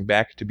McCutchen bouncing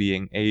back to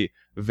being a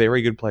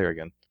very good player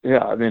again?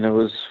 Yeah, I mean, it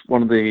was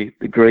one of the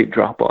great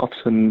drop-offs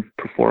in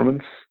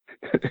performance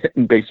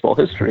in baseball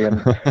history,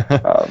 and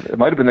it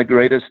might have been the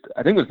greatest.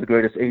 I think it was the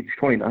greatest age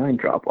 29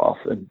 drop off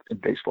in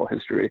baseball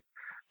history.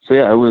 So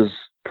yeah, it was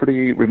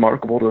pretty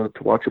remarkable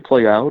to watch it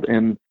play out.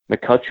 And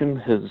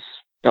McCutchen has,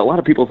 a lot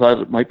of people thought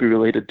it might be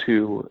related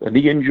to a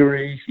knee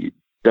injury. He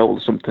dealt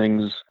with some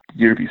things the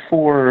year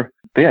before.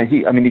 But yeah,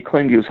 he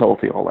claimed he was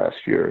healthy all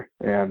last year,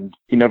 and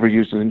he never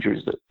used an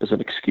injury as an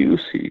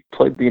excuse. He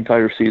played the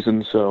entire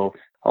season, so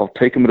I'll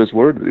take him at his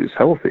word that he's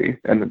healthy.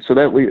 And so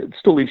that it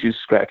still leaves you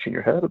scratching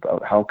your head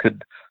about how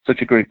could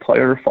such a great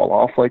player fall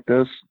off like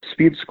this.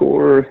 Speed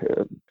score,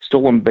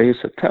 stolen base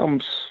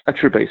attempts,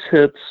 extra base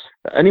hits,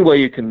 any way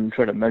you can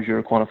try to measure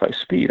and quantify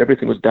speed,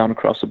 everything was down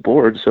across the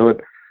board. So it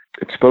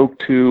spoke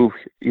to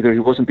either he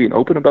wasn't being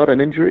open about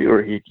an injury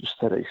or he just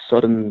had a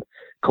sudden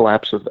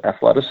collapse of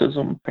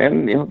athleticism.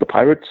 And, the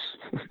Pirates,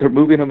 they're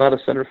moving him out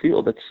of center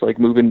field. It's like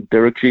moving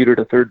Derek Jeter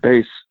to third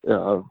base,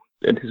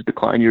 in his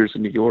decline years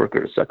in New York,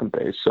 or second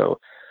base. So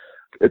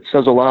it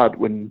says a lot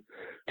when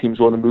teams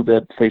want to move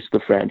that face of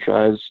the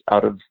franchise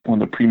out of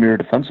one of the premier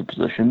defensive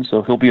positions.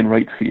 So he'll be in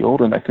right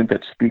field, and I think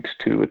that speaks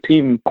to a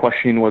team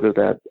questioning whether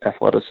that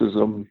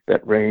athleticism,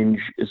 that range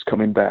is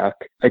coming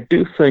back. I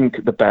do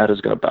think the bat is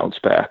going to bounce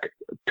back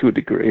to a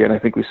degree, and I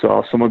think we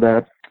saw some of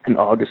that in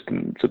August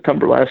and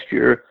September last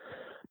year.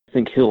 I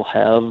think he'll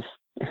have,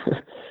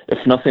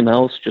 if nothing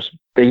else, just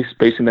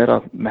basing that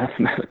on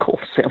mathematical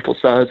sample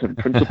size and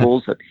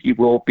principles, that he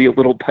will be a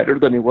little better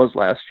than he was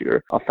last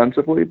year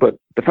offensively. But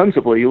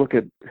defensively, you look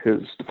at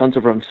his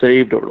defensive runs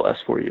saved over the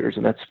last 4 years,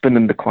 and that's been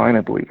in decline,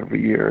 I believe,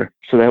 every year.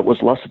 So that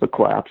was less of a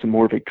collapse and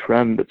more of a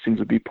trend that seems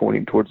to be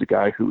pointing towards a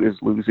guy who is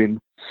losing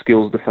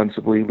skills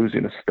defensively,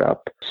 losing a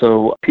step.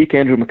 So peak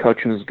Andrew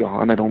McCutchen is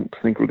gone. I don't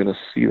think we're going to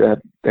see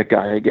that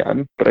guy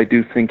again, but I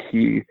do think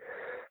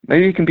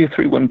maybe he can be a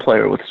 3-win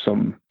player with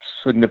some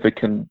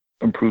significant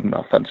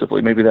improvement offensively.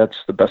 Maybe that's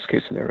the best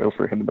case scenario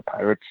for him and the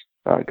Pirates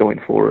going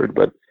forward.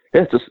 But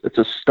yeah, it's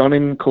a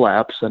stunning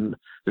collapse, and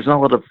there's not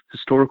a lot of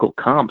historical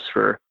comps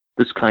for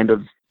this kind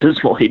of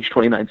dismal age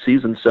 29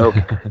 season. So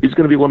he's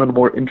going to be one of the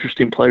more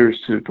interesting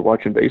players to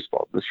watch in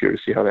baseball this year to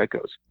see how that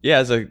goes. Yeah,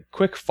 as a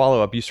quick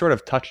follow-up, you sort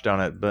of touched on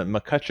it, but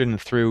McCutchen,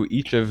 through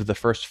each of the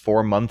first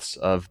 4 months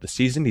of the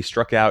season, he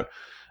struck out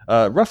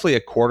roughly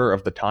a quarter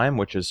of the time,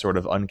 which is sort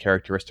of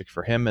uncharacteristic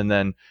for him. And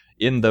then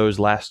in those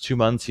last 2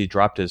 months, he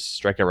dropped his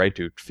strikeout rate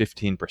to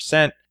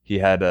 15%. He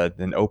had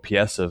an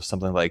OPS of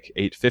something like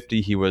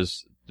 850. He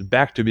was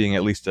back to being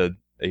at least a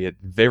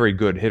very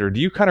good hitter. Do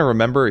you kind of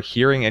remember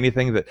hearing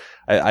anything that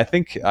I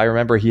think I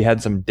remember he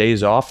had some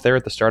days off there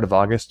at the start of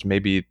August.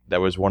 Maybe that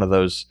was one of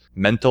those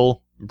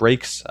mental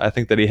breaks I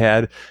think that he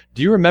had.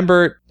 Do you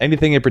remember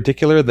anything in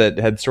particular that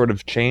had sort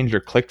of changed or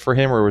clicked for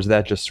him, or was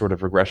that just sort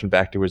of regression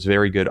back to his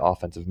very good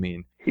offensive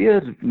mean? He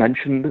had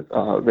mentioned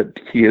that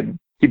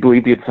he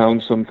believed he had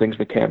found some things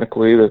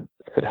mechanically that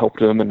had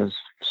helped him in his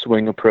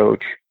swing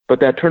approach, but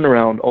that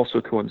turnaround also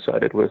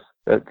coincided with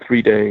that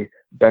 3-day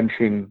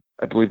benching.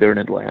 I believe they're in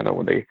Atlanta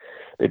when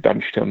they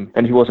benched him,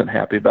 and he wasn't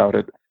happy about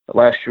it.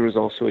 Last year was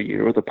also a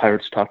year where the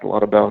Pirates talked a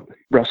lot about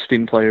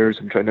resting players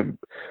and trying to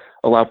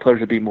allow players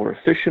to be more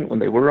efficient when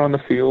they were on the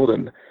field.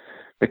 And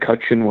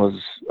McCutchen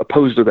was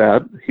opposed to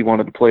that. He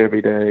wanted to play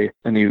every day,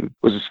 and he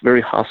was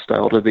very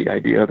hostile to the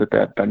idea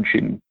that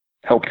benching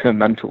helped him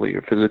mentally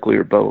or physically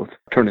or both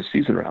turn his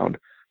season around.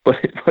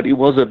 But he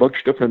was a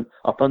much different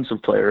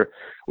offensive player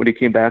when he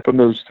came back from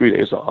those 3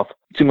 days off.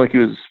 It seemed like he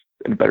was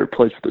in a better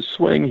place with his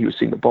swing. He was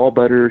seeing the ball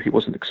better. He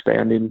wasn't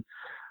expanding.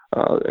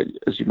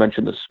 As you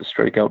mentioned, the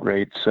strikeout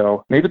rate.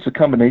 So maybe it's a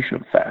combination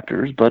of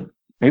factors, but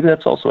maybe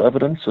that's also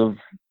evidence of,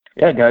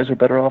 guys are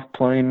better off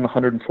playing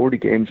 140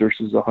 games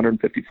versus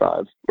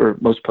 155, or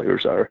most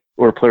players are,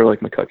 or a player like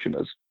McCutchen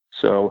is.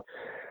 So,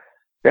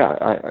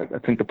 I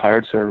think the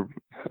Pirates are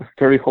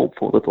very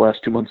hopeful that the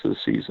last 2 months of the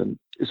season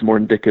is more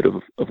indicative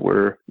of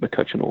where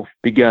McCutchen will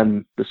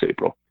begin this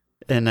April.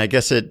 And I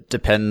guess it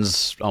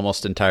depends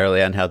almost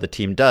entirely on how the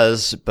team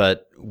does,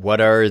 but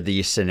what are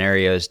the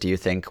scenarios, do you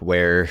think,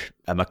 where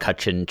a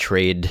McCutchen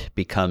trade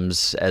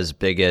becomes as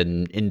big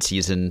an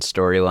in-season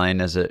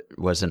storyline as it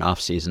was an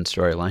off-season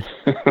storyline?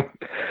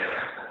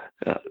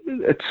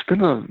 It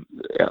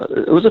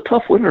was a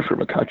tough winter for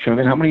McCutchen. I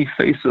mean, how many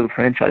face of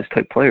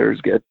franchise-type players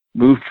get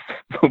moved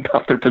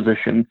off their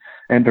position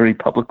and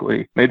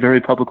made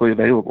very publicly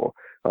available?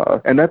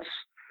 And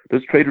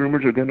those trade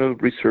rumors are going to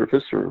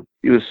resurface, or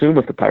you assume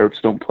if the Pirates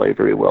don't play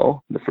very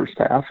well in the first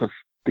half, if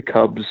the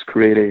Cubs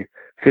create a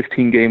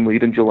 15-game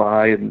lead in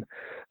July and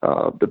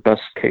the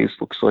best case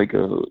looks like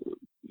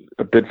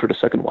a bid for the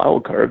second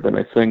wild card, then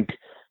I think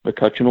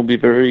McCutchen will be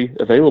very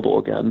available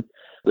again.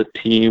 The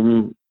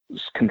team's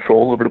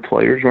control over the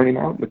players running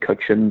out.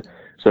 McCutchen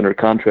is under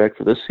contract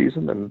for this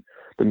season, and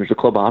then there's a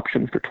club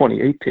option for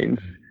 2018.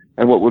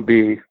 And what would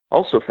be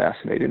also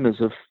fascinating is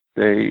if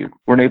they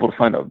weren't able to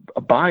find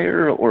a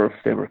buyer, or if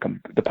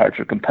the Pirates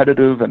are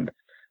competitive and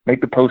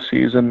make the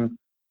postseason,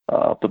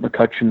 but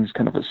McCutchen's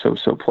kind of a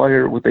so-so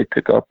player, would they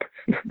pick up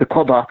the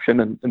club option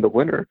in the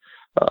winter?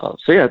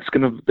 It's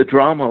the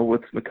drama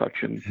with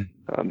McCutchen,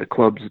 the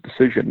club's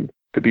decision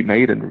to be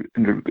made in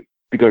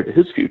regard to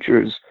his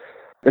future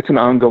it's an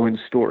ongoing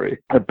story.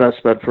 The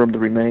best bet for him to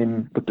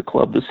remain with the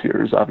club this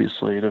year is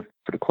obviously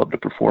for the club to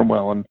perform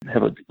well and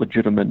have a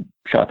legitimate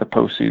shot at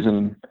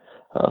postseason.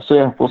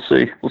 We'll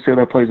see. We'll see how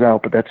that plays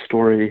out. But that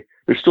story,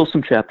 there's still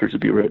some chapters to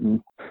be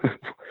written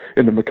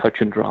in the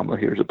McCutchen drama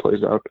here as it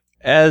plays out.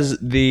 As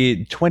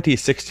the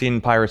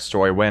 2016 Pirates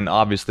story, when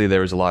obviously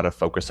there was a lot of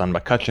focus on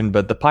McCutchen,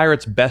 but the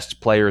Pirates'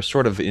 best players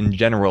sort of in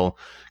general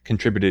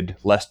contributed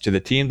less to the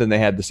team than they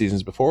had the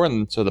seasons before,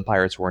 and so the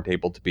Pirates weren't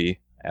able to be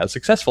as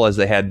successful as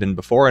they had been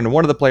before. And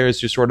one of the players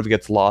who sort of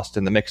gets lost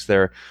in the mix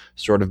there,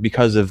 sort of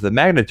because of the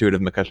magnitude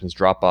of McCutchen's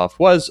drop-off,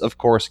 was, of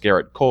course,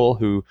 Gerrit Cole,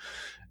 who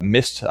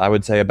missed, I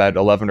would say, about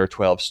 11 or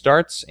 12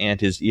 starts, and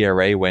his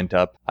ERA went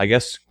up, I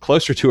guess,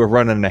 closer to a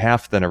run and a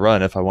half than a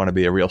run, if I want to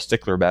be a real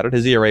stickler about it.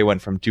 His ERA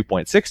went from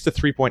 2.6 to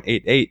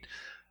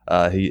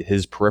 3.88.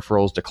 His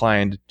peripherals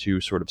declined to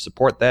sort of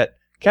support that.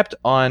 Kept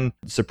on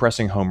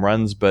suppressing home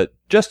runs, but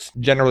just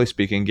generally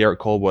speaking, Gerrit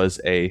Cole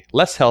was a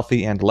less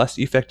healthy and less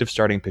effective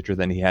starting pitcher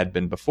than he had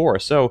been before.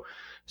 So,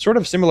 sort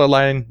of similar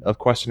line of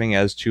questioning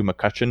as to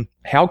McCutchen.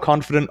 How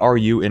confident are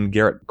you in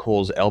Gerrit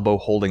Cole's elbow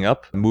holding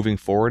up moving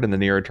forward in the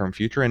nearer term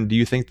future? And do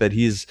you think that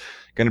he's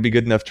going to be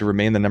good enough to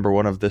remain the number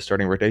one of this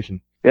starting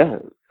rotation? Yeah,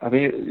 I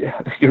mean,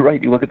 you're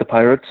right. You look at the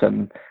Pirates,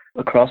 and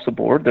across the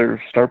board,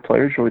 their star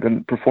players really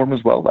didn't perform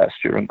as well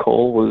last year, and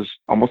Cole was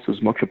almost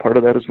as much a part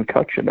of that as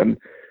McCutchen. And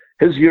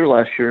his year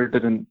last year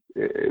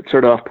it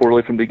started off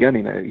poorly from the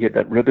beginning. He had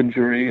that rib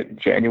injury in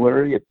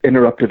January. It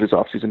interrupted his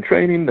off-season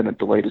training, then it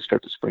delayed his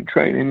start to spring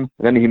training, and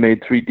then he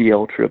made 3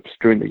 DL trips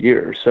during the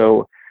year.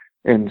 So,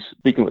 and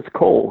speaking with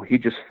Cole, he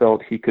just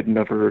felt he could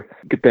never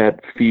get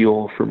that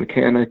feel for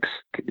mechanics.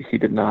 He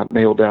did not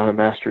nail down and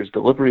master his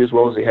delivery as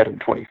well as he had in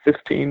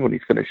 2015 when he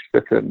finished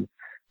 5th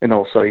in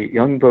All-Cy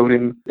Young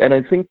voting. And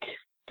I think,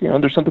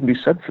 there's something to be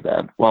said for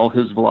that. While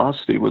his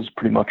velocity was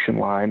pretty much in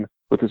line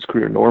with his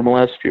career normal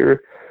last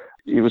year,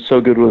 he was so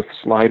good with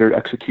slider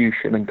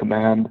execution and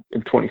command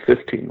in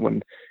 2015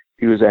 when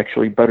he was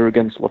actually better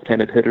against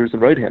left-handed hitters than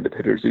right-handed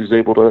hitters. He was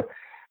able to,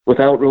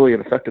 without really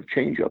an effective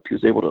changeup, he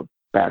was able to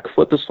back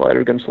flip the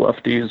slider against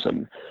lefties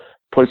and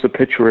place a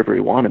pitch wherever he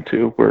wanted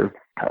to, where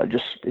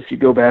if you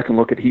go back and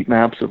look at heat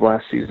maps of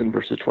last season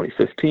versus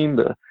 2015,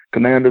 the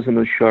command isn't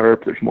as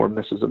sharp, there's more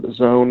misses in the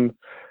zone.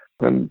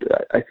 And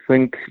I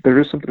think there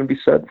is something to be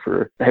said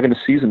for having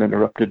a season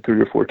interrupted 3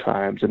 or 4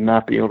 times and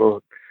not being able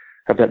to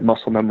have that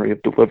muscle memory of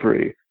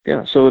delivery.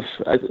 Yeah, so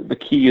the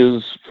key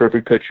is for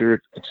every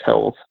pitcher, it's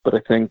health, but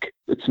I think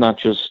it's not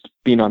just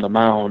being on the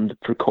mound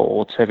for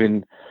Cole, it's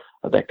having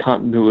that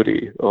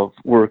continuity of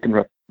work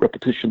and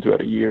repetition throughout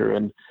a year.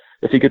 And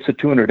if he gets to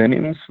 200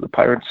 innings, the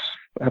Pirates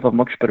have a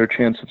much better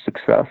chance of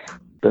success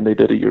than they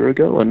did a year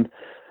ago. And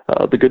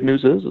the good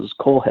news is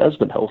Cole has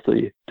been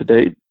healthy to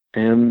date,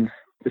 and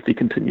if he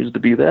continues to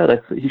be that, I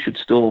think he should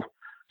still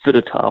fit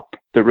atop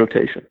the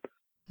rotation.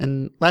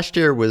 And last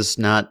year was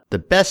not the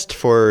best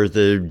for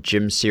the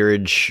Jim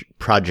Searage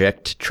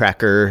project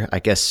tracker. I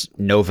guess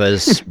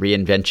Nova's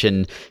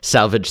reinvention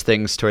salvaged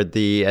things toward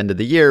the end of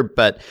the year.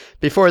 But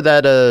before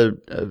that,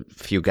 a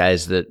few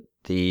guys that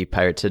the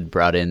Pirates had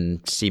brought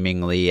in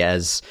seemingly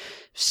as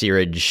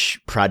Searage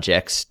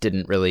projects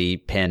didn't really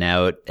pan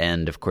out.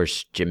 And of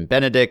course, Jim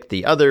Benedict,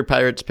 the other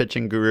Pirates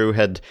pitching guru,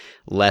 had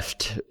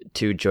left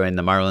to join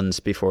the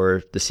Marlins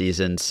before the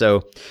season.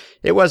 So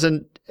it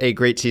wasn't a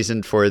great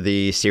season for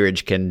the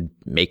Searage can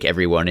make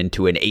everyone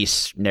into an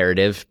ace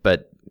narrative,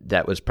 but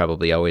that was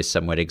probably always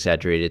somewhat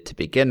exaggerated to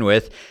begin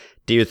with.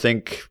 Do you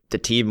think the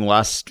team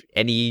lost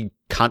any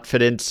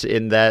confidence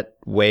in that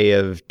way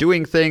of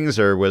doing things,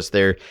 or was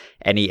there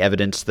any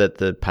evidence that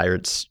the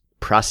Pirates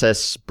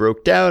process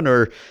broke down,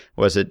 or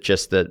was it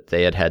just that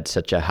they had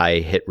such a high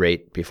hit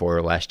rate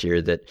before last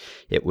year that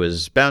it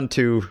was bound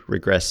to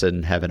regress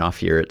and have an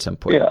off year at some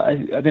point? Yeah,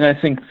 I mean, I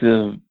think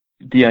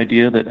the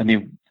idea that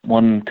any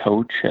one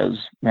coach has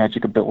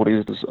magic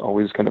abilities is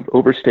always kind of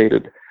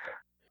overstated.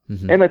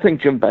 Mm-hmm. And I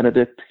think Jim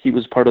Benedict, he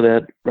was part of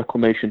that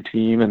reclamation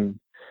team, and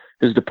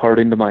his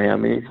departing to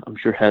Miami, I'm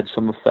sure, had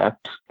some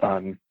effect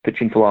on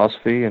pitching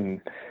philosophy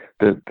and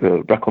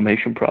the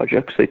reclamation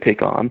projects they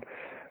take on.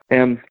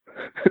 And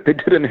they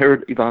did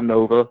inherit Ivan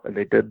Nova, and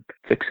they did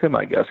fix him,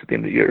 I guess, at the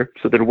end of the year.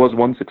 So there was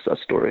one success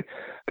story.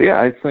 But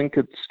yeah, I think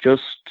it's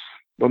just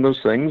one of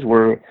those things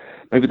where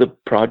maybe the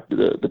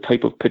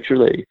type of pitcher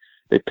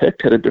they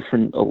picked had a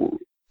different,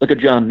 like a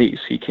John Neese.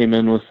 He came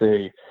in with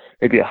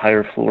maybe a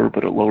higher floor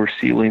but a lower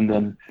ceiling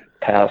than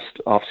past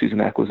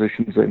offseason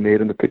acquisitions they made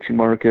in the pitching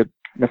market.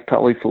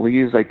 Neftali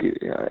Feliz,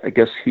 I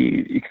guess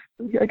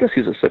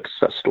he's a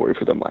success story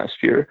for them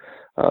last year.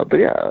 But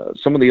yeah,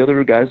 some of the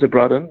other guys they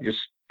brought in just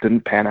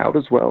didn't pan out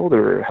as well.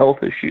 There were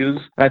health issues.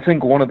 And I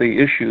think one of the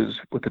issues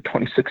with the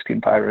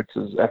 2016 Pirates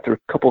is after a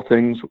couple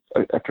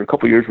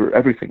years where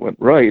everything went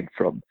right,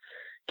 from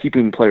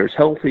keeping players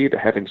healthy to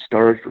having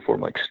stars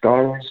perform like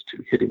stars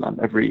to hitting on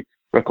every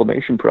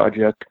reclamation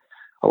project,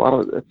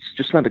 it's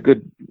just not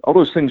all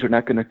those things are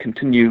not going to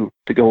continue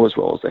to go as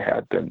well as they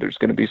had been. There's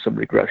going to be some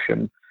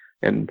regression.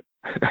 And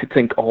I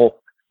think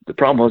the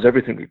problem was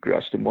everything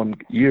regressed in 1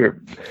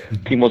 year.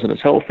 Team wasn't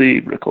as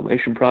healthy.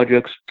 Reclamation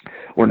projects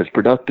weren't as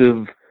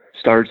productive.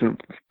 Stars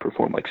didn't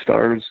perform like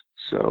stars.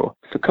 So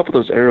if a couple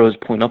of those arrows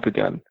point up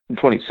again in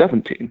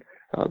 2017,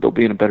 they'll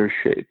be in a better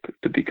shape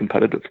to be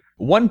competitive.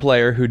 One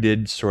player who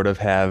did sort of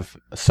have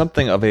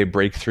something of a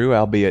breakthrough,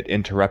 albeit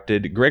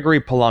interrupted,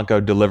 Gregory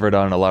Polanco, delivered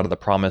on a lot of the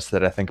promise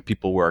that I think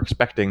people were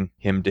expecting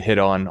him to hit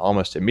on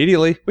almost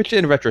immediately, which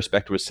in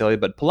retrospect was silly.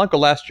 But Polanco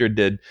last year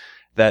did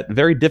that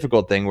very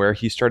difficult thing where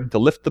he started to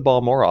lift the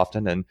ball more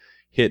often and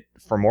hit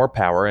for more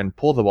power and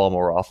pull the ball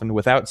more often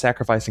without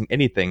sacrificing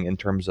anything in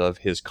terms of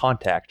his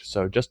contact.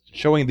 So just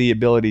showing the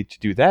ability to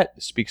do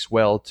that speaks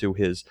well to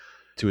his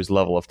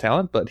level of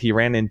talent, but he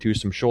ran into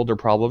some shoulder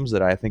problems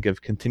that I think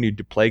have continued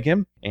to plague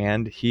him.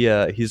 And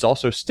he's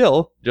also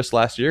still, just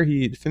last year,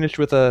 he finished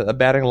with a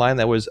batting line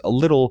that was a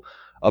little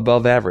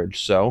above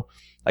average. So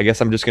I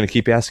guess I'm just going to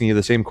keep asking you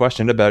the same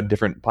question about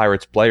different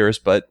Pirates players,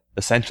 but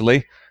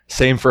essentially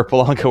same for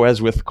Polanco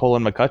as with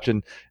Colin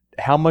McCutchen.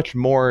 How much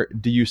more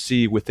do you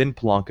see within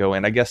Polanco?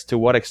 And I guess to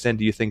what extent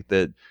do you think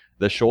that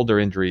the shoulder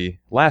injury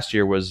last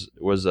year was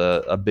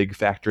a big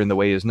factor in the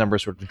way his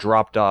numbers sort of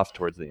dropped off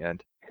towards the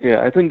end?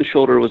 Yeah, I think the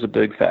shoulder was a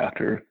big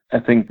factor. I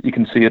think you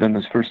can see it in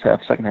his first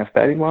half, second half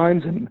batting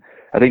lines, and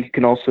I think you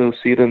can also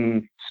see it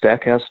in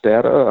StatCast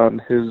data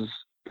on his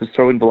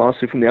throwing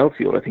velocity from the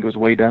outfield. I think it was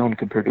way down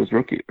compared to his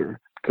rookie or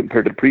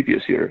compared to the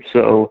previous year.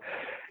 So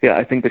yeah,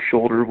 I think the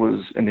shoulder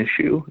was an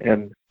issue,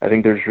 and I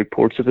think there's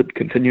reports of it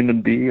continuing to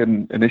be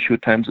an issue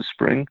at times this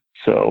spring.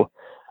 So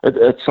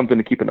it's something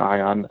to keep an eye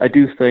on. I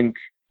do think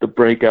the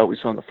breakout we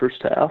saw in the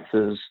first half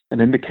is an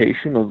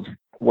indication of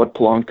what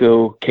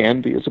Polanco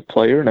can be as a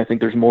player, and I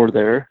think there's more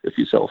there if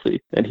he's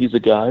healthy. And he's a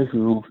guy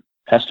who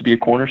has to be a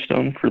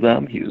cornerstone for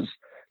them. He was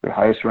their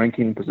highest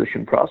ranking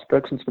position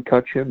prospect since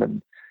McCutchen,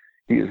 and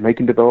he is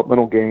making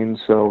developmental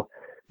gains. So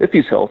if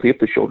he's healthy, if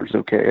the shoulder's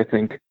okay, I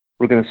think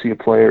we're going to see a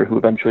player who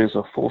eventually has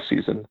a full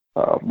season,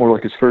 more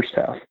like his first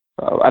half.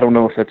 I don't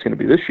know if that's going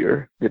to be this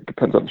year. It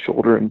depends on the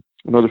shoulder and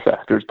other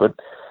factors, but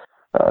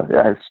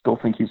yeah, I still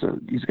think he's going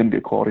to be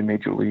a quality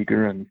major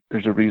leaguer, and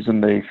there's a reason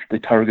they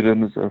targeted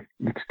him as an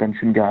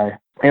extension guy.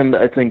 And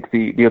I think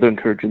the other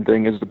encouraging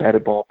thing is the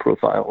batted ball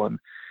profile and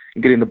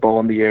getting the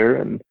ball in the air.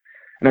 And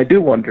I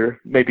do wonder,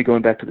 maybe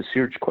going back to the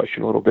Searage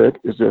question a little bit,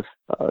 is if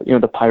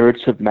the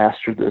Pirates have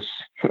mastered this,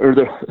 or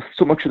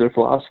so much of their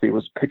philosophy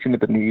was pitching to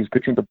the knees,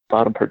 pitching to the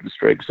bottom part of the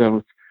strike zone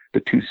with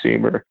the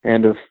two-seamer.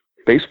 And if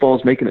baseball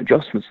is making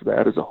adjustments to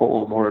that as a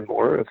whole more and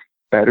more, if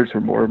batters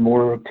are more and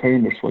more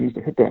obtaining their swings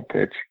to hit that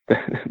pitch,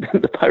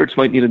 the Pirates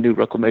might need a new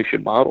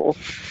reclamation model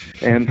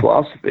and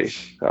philosophy.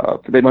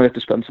 They might have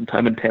to spend some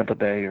time in Tampa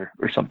Bay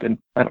or something.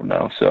 I don't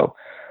know. So,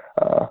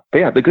 but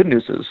yeah, the good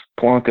news is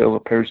Polanco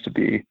appears to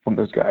be one of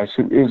those guys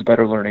who is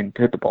better learning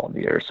to hit the ball in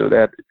the air. So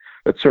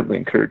that's certainly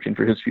encouraging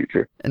for his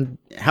future. And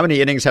how many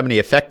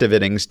effective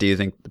innings do you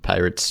think the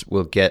Pirates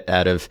will get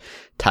out of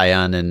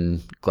Taillon and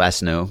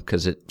Glasnow?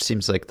 Because it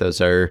seems like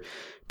those are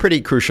pretty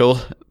crucial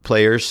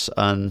players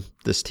on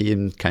this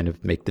team, kind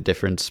of make the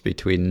difference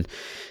between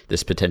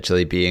this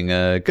potentially being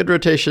a good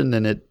rotation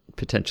and it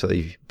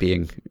potentially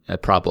being a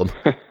problem.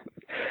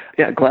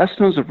 Yeah,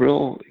 Glasnow's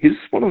he's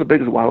one of the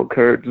biggest wild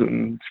cards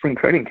in spring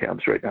training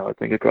camps right now, I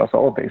think, across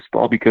all of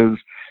baseball, because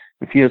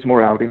if he has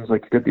more outings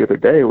like he did the other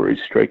day where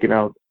he's striking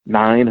out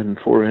 9 and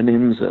 4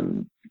 innings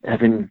and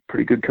having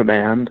pretty good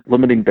command,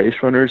 limiting base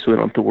runners so we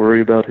don't have to worry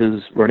about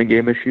his running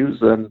game issues,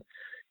 then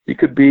he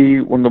could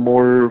be one of the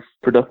more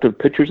productive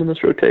pitchers in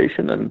this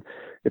rotation. And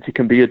if he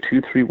can be a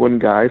 2-3-1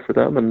 guy for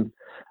them and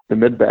the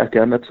mid-back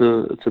end,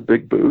 it's a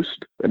big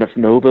boost. And if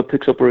Nova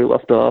picks up where he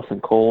left off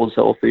and Cole is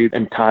healthy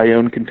and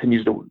Taillon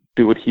continues to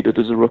do what he did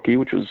as a rookie,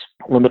 which was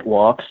limit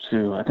walks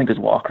to, I think his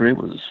walk rate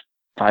was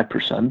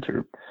 5%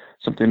 or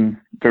something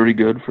very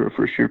good for a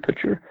first-year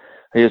pitcher.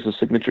 He has a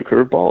signature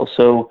curveball.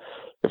 So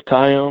if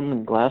Taillon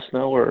and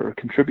Glasnow are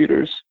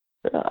contributors,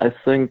 I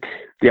think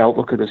the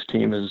outlook of this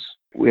team is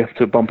we have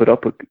to bump it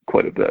up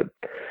quite a bit.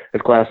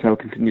 If Glasnow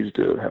continues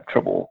to have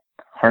trouble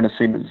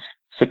harnessing his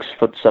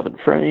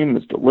 6'7" frame,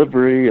 his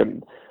delivery,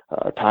 and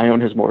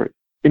Taillon has more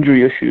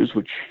injury issues,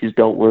 which he's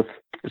dealt with,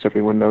 as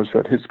everyone knows,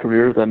 throughout his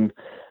career, then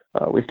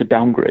we have to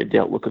downgrade the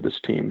outlook of this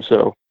team.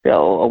 So yeah,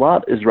 a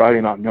lot is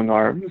riding on young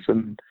arms,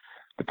 and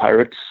the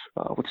Pirates,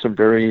 with some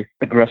very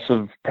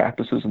aggressive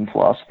practices and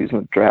philosophies in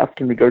the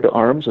draft in regard to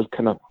arms, have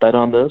kind of bet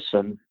on this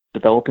and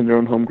developing their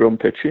own homegrown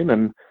pitching.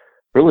 And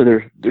really,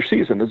 their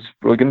season is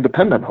really going to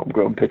depend on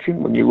homegrown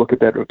pitching when you look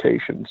at that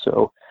rotation.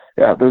 So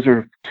yeah, those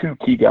are two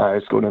key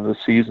guys going into the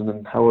season.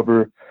 And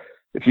however,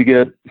 if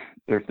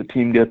the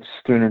team gets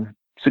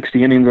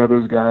 360 innings out of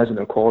those guys and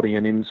they're quality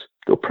innings,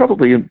 they'll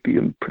probably be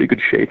in pretty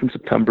good shape in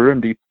September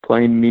and be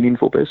playing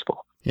meaningful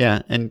baseball.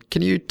 Yeah, and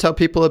can you tell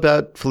people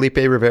about Felipe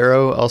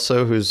Rivero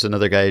also, who's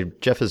another guy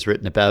Jeff has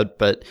written about,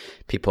 but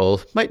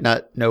people might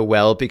not know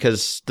well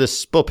because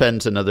this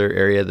bullpen's another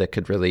area that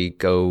could really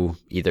go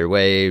either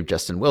way.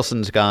 Justin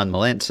Wilson's gone,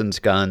 Melanson's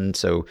gone,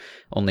 so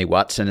only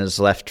Watson is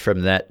left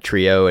from that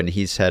trio, and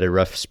he's had a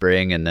rough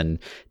spring, and then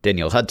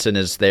Daniel Hudson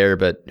is there,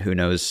 but who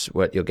knows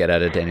what you'll get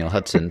out of Daniel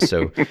Hudson,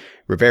 so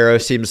Rivero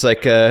seems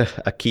like a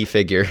key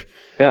figure.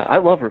 Yeah, I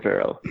love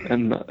Rivero,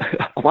 and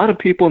a lot of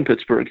people in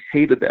Pittsburgh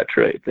hated that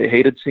trade. They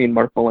hated seeing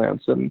Mark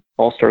Melancon,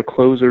 all-star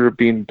closer,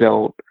 being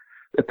dealt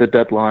at the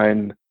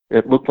deadline.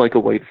 It looked like a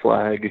white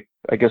flag.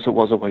 I guess it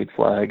was a white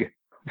flag,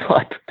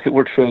 but they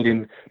were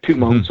trading 2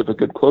 months of a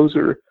good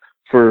closer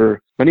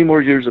for many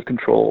more years of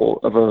control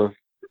of a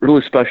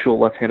really special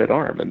left-handed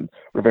arm. And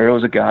Rivero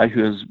is a guy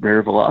who has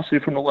rare velocity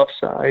from the left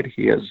side.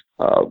 He has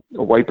a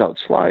wipeout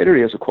slider.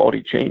 He has a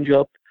quality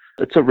changeup.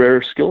 It's a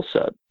rare skill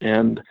set,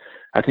 and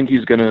I think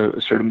he's going to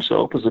assert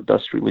himself as the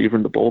best reliever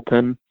in the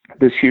bullpen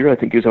this year. I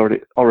think he's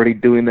already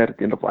doing that at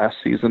the end of last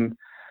season.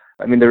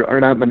 I mean, there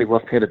are not many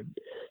left-handed,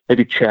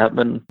 maybe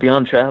Chapman.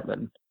 Beyond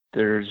Chapman,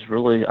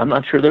 I'm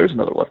not sure there's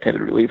another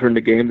left-handed reliever in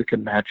the game that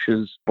can match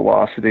his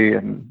velocity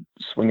and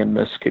swing and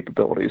miss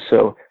capabilities.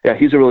 So, yeah,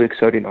 he's a really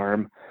exciting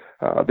arm.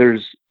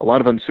 There's a lot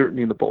of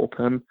uncertainty in the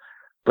bullpen,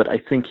 but I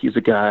think he's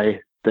a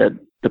guy that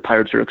the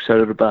Pirates are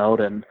excited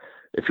about. And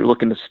if you're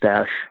looking to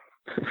stash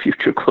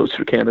future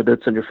closer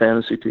candidates on your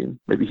fantasy team,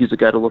 maybe he's a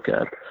guy to look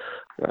at.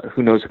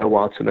 Who knows how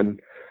Watson and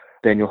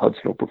Daniel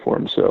Hudson will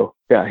perform. So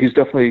yeah, he's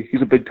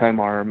a big time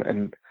arm,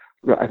 and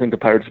I think the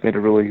Pirates made a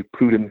really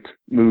prudent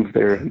move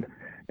there in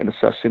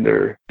assessing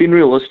being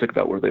realistic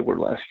about where they were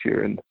last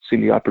year and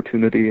seeing the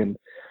opportunity and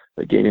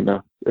gaining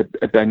a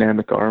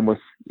dynamic arm with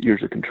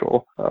years of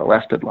control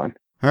last deadline.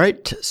 All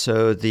right,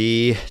 so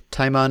the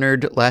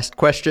time-honored last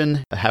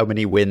question: how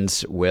many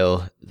wins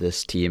will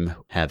this team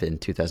have in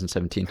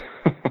 2017?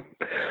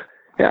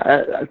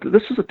 Yeah,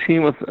 this is a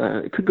team with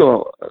it could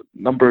go a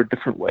number of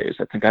different ways.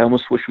 I think I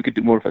almost wish we could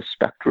do more of a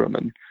spectrum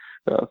and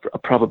a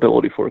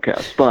probability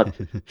forecast. But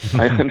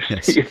I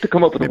understand you have to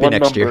come up with one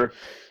number.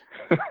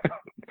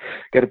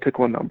 Got to pick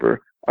one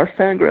number. Our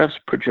Fangraphs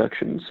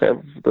projections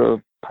have the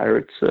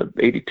Pirates at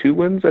 82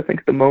 wins, I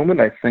think, at the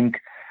moment. I think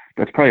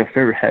that's probably a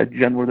fair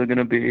hedge on where they're going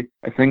to be.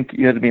 I think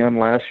you had me on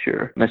last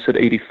year, and I said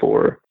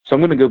 84. So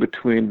I'm going to go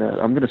between that.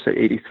 I'm going to say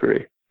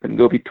 83. And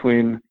go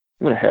between,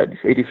 I'm going to hedge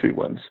 83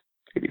 wins.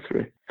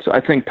 83. So I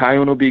think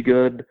Taillon will be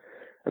good.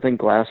 I think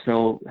Glasnow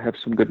will have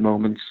some good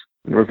moments,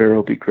 and Rivero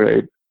will be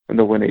great, and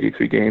they'll win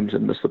 83 games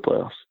and miss the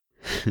playoffs.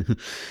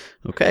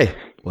 Okay.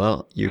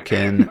 Well, you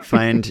can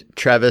find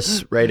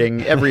Travis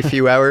writing every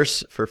few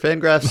hours for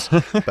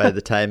Fangraphs. By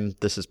the time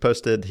this is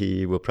posted,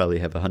 he will probably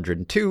have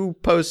 102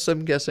 posts,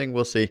 I'm guessing.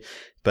 We'll see.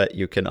 But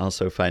you can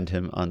also find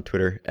him on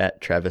Twitter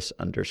at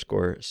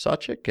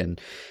Travis_Sawchik.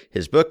 And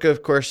his book,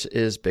 of course,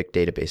 is Big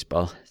Data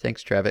Baseball.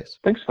 Thanks, Travis.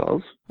 Thanks,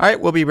 fellas. All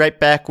right, we'll be right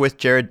back with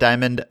Jared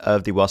Diamond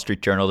of the Wall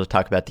Street Journal to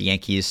talk about the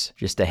Yankees.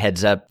 Just a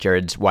heads up,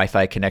 Jared's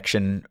Wi-Fi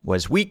connection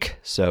was weak,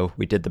 so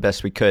we did the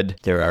best we could.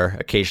 There are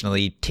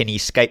occasionally tinny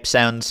Skype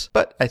sounds,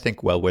 but I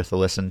think well worth a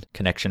listen.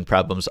 Connection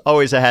problems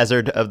always a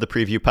hazard of the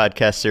Preview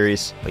podcast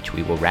series, which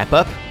we will wrap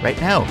up right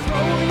now.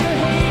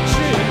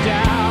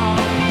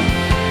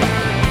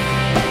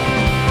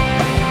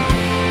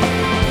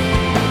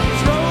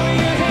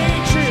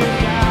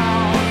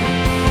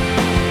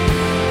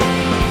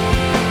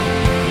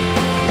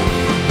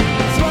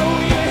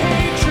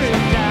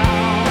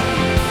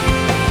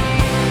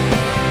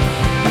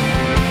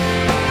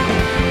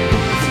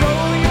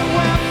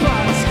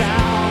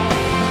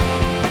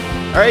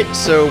 right,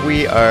 so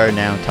we are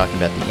now talking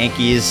about the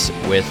Yankees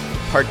with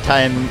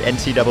part-time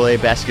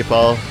NCAA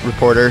basketball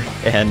reporter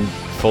and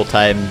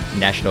full-time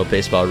national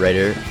baseball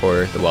writer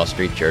for the Wall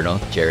Street Journal,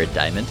 Jared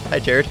Diamond. Hi,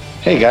 Jared.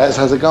 Hey, guys.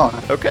 How's it going?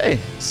 Okay,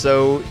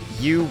 so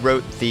you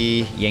wrote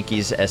the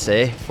Yankees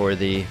essay for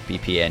the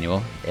BP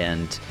Annual,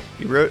 and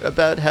you wrote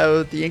about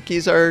how the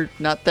Yankees are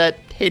not that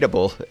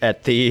hateable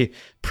at the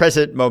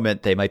present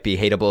moment. They might be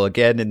hateable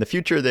again in the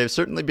future. They've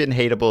certainly been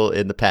hateable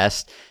in the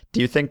past. Do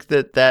you think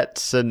that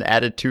that's an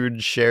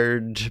attitude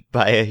shared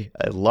by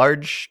a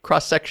large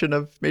cross-section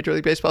of Major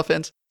League Baseball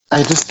fans?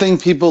 I just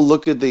think people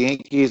look at the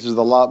Yankees with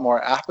a lot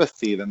more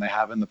apathy than they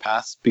have in the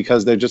past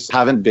because they just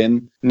haven't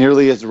been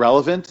nearly as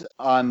relevant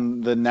on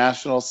the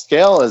national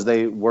scale as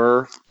they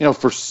were,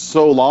 for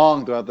so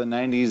long throughout the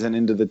 90s and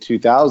into the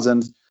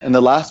 2000s. In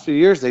the last few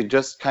years, they've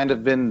just kind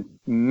of been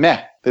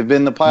meh. They've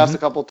been in the playoffs a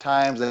couple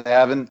times. They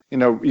haven't,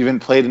 even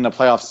played in a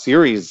playoff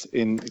series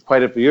in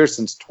quite a few years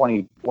since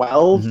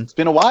 2012. It's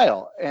been a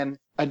while. And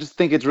I just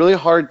think it's really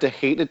hard to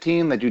hate a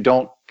team that you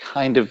don't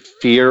kind of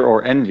fear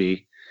or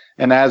envy.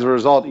 And as a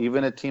result,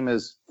 even a team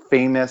as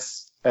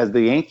famous as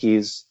the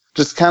Yankees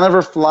just kind of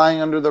are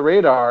flying under the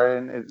radar.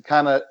 And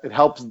it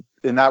helps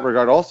in that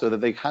regard also that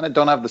they kind of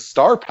don't have the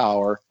star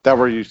power that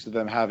we're used to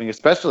them having,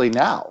 especially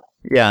now.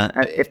 Yeah,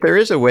 if there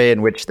is a way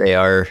in which they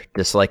are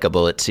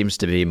dislikable, it seems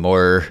to be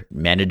more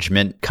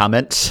management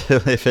comments.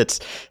 If it's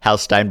Hal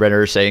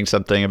Steinbrenner saying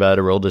something about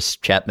Aroldis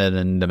Chapman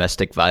and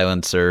domestic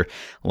violence, or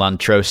Lon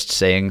Trost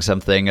saying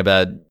something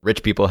about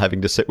rich people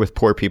having to sit with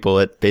poor people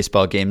at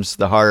baseball games,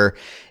 the horror.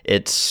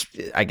 It's,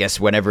 I guess,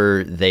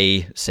 whenever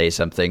they say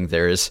something,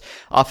 there is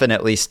often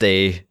at least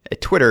a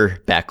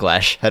Twitter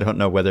backlash. I don't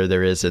know whether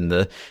there is in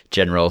the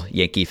general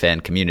Yankee fan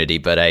community,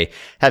 but I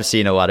have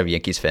seen a lot of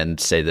Yankees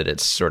fans say that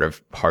it's sort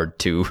of hard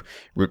to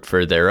root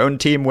for their own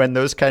team when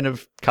those kind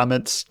of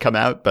comments come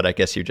out. But I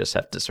guess you just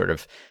have to sort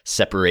of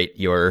separate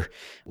your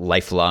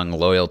lifelong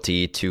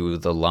loyalty to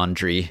the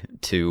laundry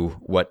to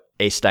what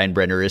A.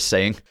 Steinbrenner is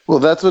saying. Well,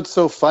 that's what's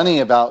so funny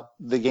about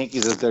the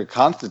Yankees as they're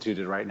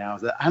constituted right now,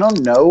 is that I don't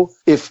know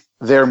if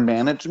their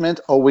management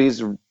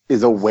always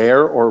is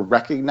aware or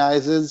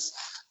recognizes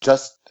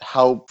just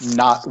how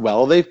not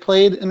well they've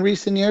played in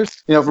recent years.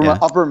 From an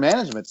upper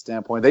management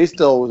standpoint, they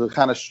still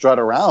kind of strut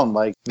around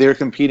like they're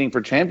competing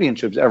for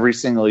championships every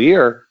single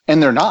year,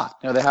 and they're not.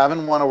 They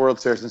haven't won a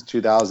World Series since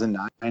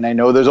 2009. And I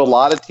know there's a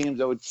lot of teams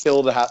that would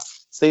kill to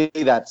say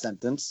that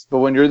sentence, but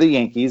when you're the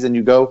Yankees and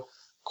you go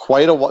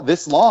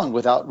this long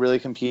without really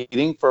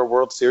competing for a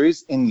World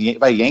Series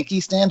by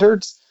Yankee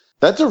standards,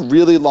 that's a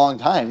really long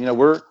time.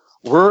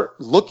 We're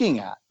looking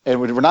at,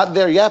 and we're not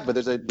there yet, but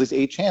there's at least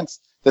a chance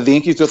that the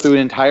Yankees go through an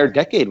entire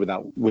decade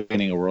without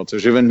winning a World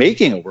Series, or even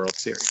making a World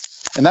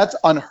Series. And that's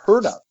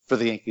unheard of for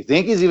the Yankees. The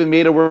Yankees even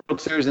made a World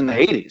Series in the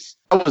 80s.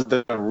 That was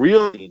the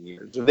real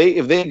years.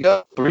 If they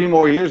go 3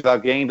 more years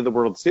without getting to the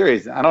World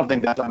Series, I don't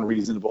think that's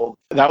unreasonable.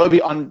 That would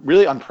be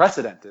really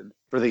unprecedented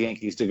for the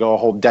Yankees to go a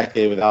whole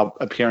decade without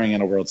appearing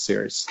in a World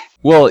Series.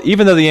 Well,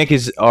 even though the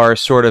Yankees are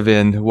sort of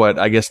in what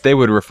I guess they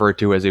would refer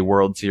to as a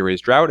World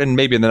Series drought, and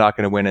maybe they're not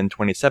going to win in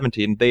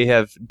 2017, they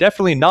have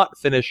definitely not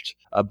finished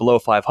below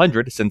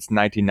 500 since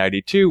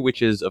 1992,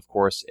 which is, of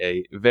course,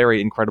 a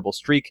very incredible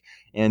streak.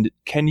 And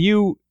can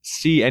you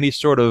see any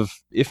sort of,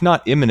 if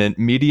not imminent,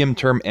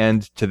 medium-term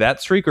end to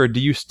that streak, or do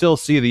you still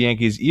see the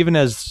Yankees, even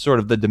as sort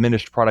of the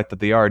diminished product that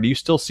they are, do you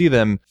still see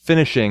them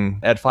finishing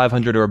at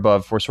 500 or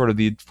above for sort of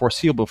the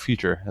foreseeable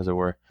future, as it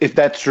were? If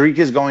that streak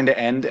is going to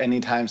end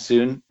anytime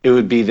soon, it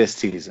would be this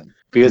season.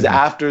 Because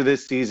after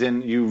this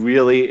season,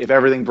 if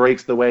everything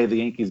breaks the way the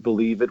Yankees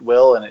believe it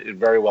will, and it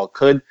very well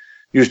could,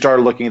 you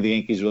start looking at the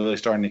Yankees really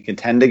starting to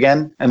contend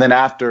again. And then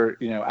after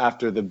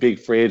the big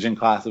free agent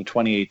class of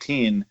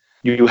 2018,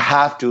 you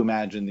have to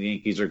imagine the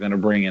Yankees are going to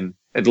bring in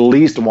at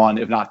least one,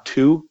 if not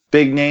two,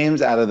 big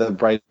names out of the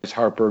Bryce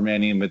Harper,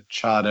 Manny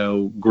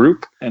Machado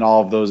group, and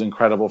all of those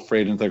incredible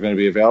free agents that are going to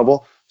be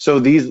available. So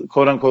these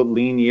quote-unquote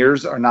lean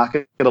years are not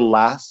going to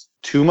last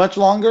too much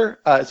longer.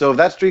 So if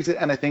that streaks it,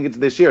 and I think it's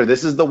this year,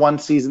 this is the one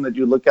season that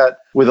you look at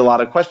with a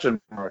lot of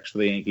question marks for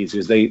the Yankees,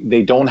 because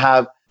they don't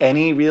have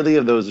any really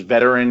of those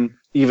veteran,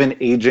 even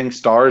aging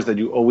stars that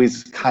you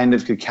always kind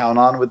of could count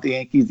on with the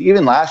Yankees.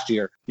 Even last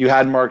year, you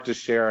had Mark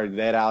Teixeira,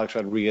 they had Alex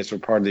Rodriguez for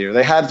part of the year.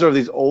 They had sort of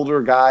these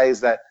older guys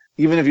that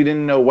even if you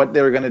didn't know what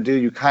they were going to do,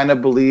 you kind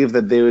of believed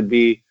that they would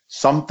be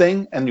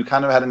something, and you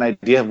kind of had an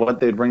idea of what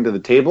they'd bring to the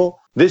table.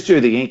 This year,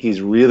 the Yankees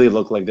really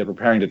look like they're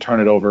preparing to turn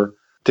it over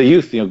to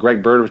youth.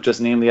 Greg Bird was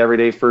just named the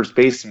everyday first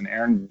baseman.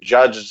 Aaron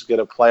Judge is going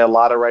to play a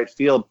lot of right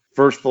field.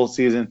 First full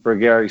season for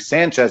Gary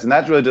Sanchez, and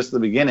that's really just the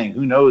beginning.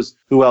 Who knows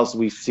who else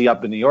we see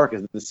up in New York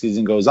as the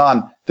season goes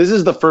on. This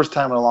is the first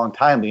time in a long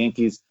time the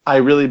Yankees, I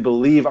really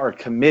believe, are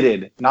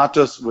committed, not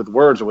just with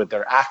words or with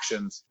their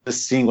actions, to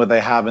seeing what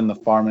they have in the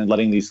farm and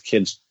letting these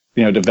kids,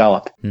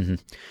 develop. Mm-hmm.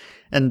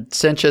 And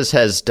Sanchez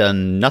has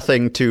done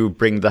nothing to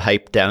bring the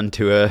hype down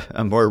to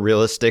a more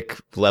realistic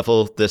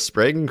level this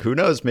spring. Who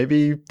knows?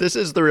 Maybe this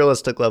is the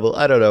realistic level.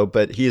 I don't know,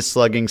 but he is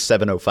slugging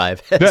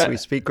 705 as we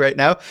speak right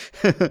now.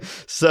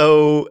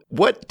 So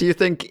what do you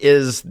think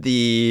is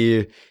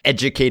the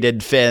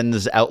educated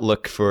fans'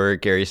 outlook for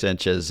Gary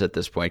Sanchez at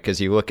this point? Because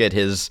you look at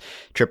his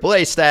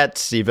AAA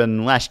stats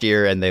even last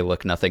year, and they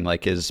look nothing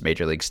like his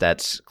major league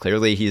stats.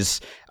 Clearly,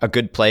 he's a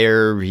good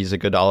player. He's a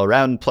good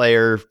all-around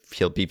player.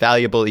 He'll be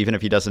valuable even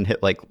if he doesn't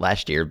hit like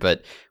last year.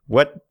 But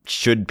what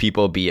should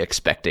people be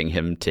expecting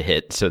him to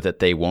hit so that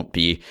they won't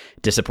be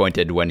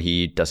disappointed when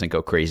he doesn't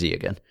go crazy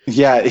again?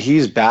 Yeah,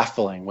 he's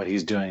baffling what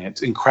he's doing.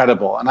 It's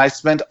incredible. And I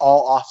spent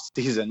all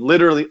off-season,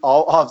 literally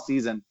all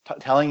off-season,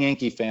 telling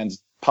Yankee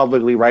fans,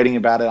 publicly writing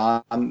about it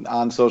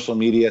on social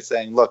media,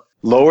 saying, look,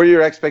 lower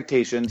your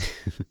expectations.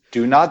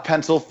 Do not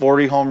pencil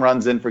 40 home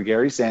runs in for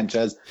Gary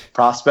Sanchez.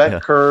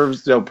 Prospect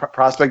curves,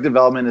 prospect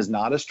development is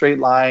not a straight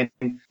line.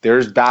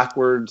 There's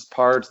backwards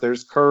parts,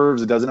 there's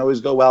curves. It doesn't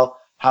always go well.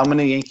 How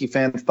many Yankee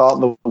fans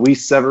thought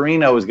Luis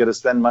Severino was going to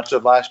spend much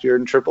of last year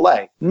in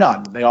AAA?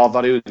 None. They all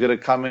thought he was going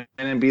to come in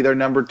and be their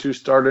number 2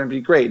 starter and be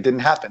great. It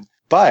didn't happen.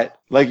 But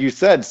like you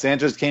said,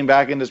 Sanchez came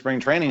back into spring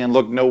training and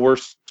looked no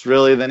worse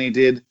really than he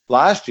did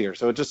last year.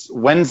 So it just,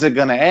 when's it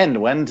going to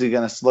end? When's he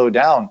going to slow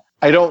down?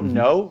 I don't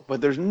know,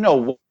 but there's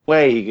no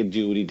way he could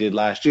do what he did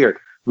last year.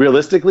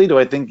 Realistically, do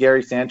I think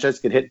Gary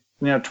Sanchez could hit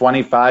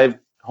 25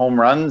 home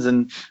runs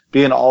and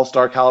be an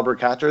all-star caliber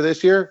catcher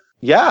this year?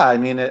 Yeah, I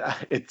mean,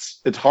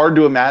 it's hard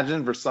to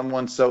imagine for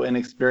someone so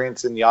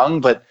inexperienced and young,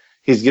 but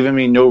he's given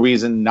me no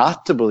reason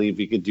not to believe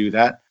he could do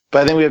that.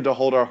 But I think we have to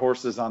hold our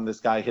horses on this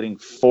guy hitting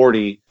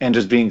 40 and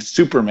just being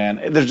Superman.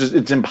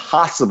 It's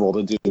impossible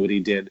to do what he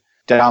did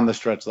down the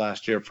stretch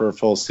last year for a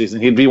full season.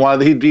 He'd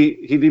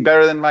be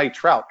better than Mike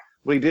Trout.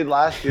 What he did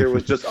last year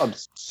was just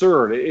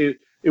absurd.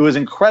 It was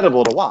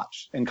incredible to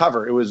watch and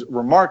cover. It was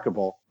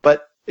remarkable,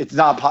 but it's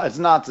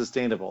not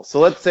sustainable. So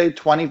let's say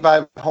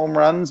 25 home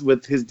runs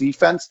with his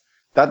defense.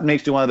 That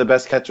makes you one of the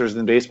best catchers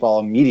in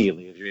baseball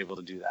immediately if you're able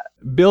to do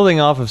that.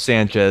 Building off of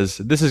Sanchez,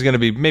 this is going to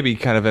be maybe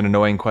kind of an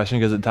annoying question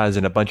because it ties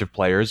in a bunch of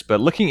players,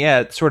 but looking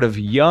at sort of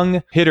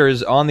young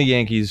hitters on the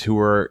Yankees who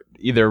are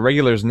either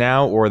regulars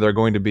now or they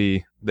could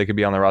be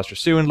on the roster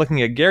soon, looking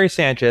at Gary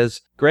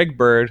Sanchez, Greg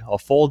Bird, I'll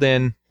fold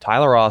in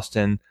Tyler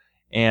Austin,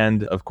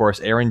 and of course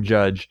Aaron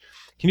Judge.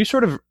 Can you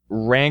sort of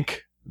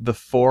rank the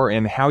 4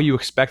 and how you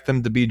expect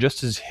them to be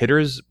just as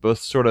hitters, both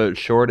sort of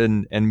short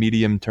and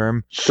medium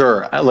term?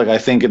 Sure. Look, I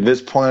think at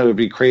this point it would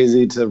be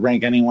crazy to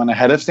rank anyone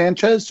ahead of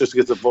Sanchez just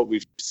because of what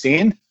we've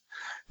seen.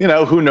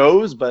 Who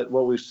knows? But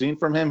what we've seen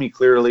from him, he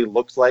clearly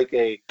looks like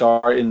a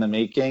star in the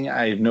making.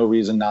 I have no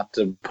reason not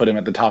to put him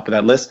at the top of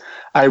that list.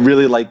 I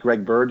really like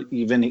Greg Bird,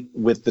 even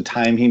with the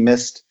time he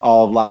missed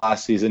all of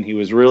last season. He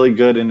was really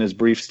good in his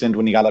brief stint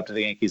when he got up to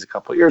the Yankees a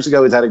couple of years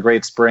ago. He's had a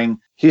great spring.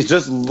 He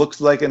just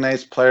looks like a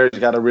nice player. He's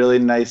got a really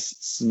nice,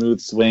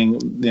 smooth swing.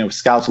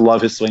 Scouts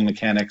love his swing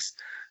mechanics.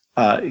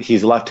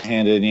 He's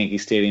left-handed in Yankee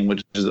Stadium,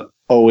 which is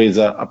always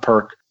a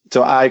perk.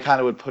 So I kind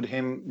of would put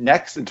him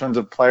next in terms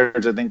of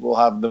players I think will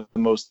have the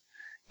most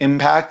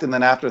impact. And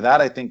then after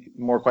that, I think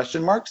more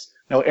question marks.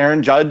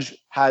 Aaron Judge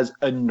has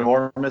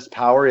enormous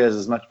power. He has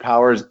as much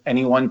power as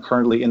anyone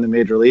currently in the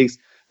major leagues.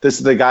 This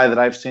is the guy that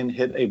I've seen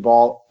hit a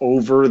ball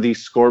over the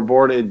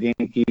scoreboard at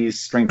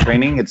Yankees spring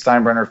training at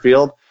Steinbrenner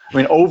Field. I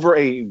mean, over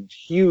a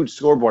huge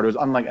scoreboard. It was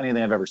unlike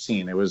anything I've ever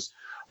seen. It was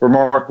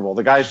remarkable.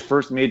 The guy's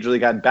first major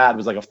league at bat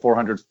was like a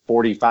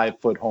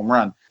 445-foot home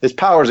run. His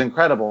power is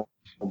incredible,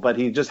 but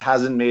he just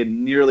hasn't made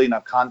nearly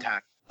enough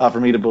contact for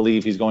me to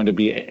believe he's going to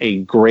be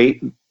a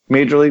great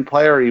major league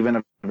player, or even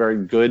a very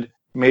good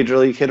major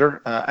league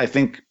hitter. I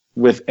think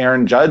with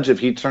Aaron Judge, if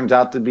he turns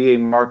out to be a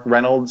Mark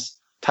Reynolds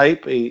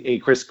type, a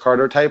Chris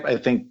Carter type, I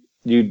think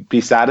you'd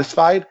be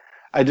satisfied.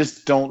 I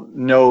just don't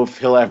know if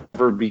he'll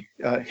ever be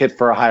hit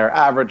for a higher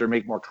average or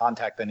make more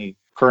contact than he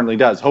currently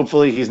does.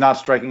 Hopefully he's not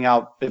striking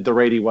out at the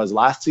rate he was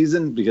last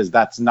season, because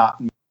that's not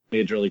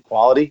major league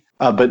quality.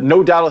 But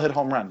no doubt he'll hit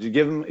home runs. You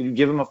give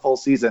him a full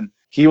season,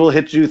 he will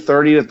hit you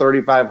 30 to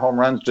 35 home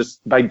runs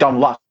just by dumb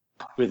luck,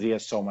 because he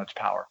has so much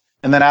power.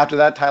 And then after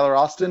that, Tyler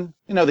Austin,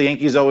 the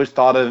Yankees always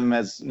thought of him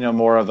as,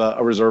 more of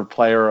a reserve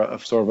player,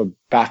 of sort of a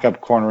backup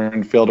corner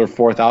infielder,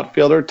 fourth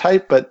outfielder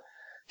type, but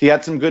he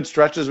had some good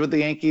stretches with the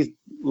Yankees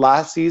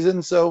last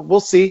season, so we'll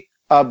see.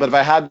 But if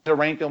I had to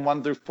rank them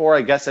 1 through 4,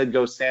 I guess I'd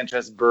go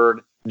Sanchez,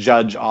 Bird,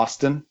 Judge,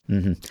 Austin.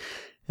 Mm-hmm.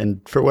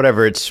 And for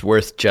whatever it's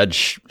worth,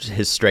 Judge,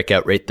 his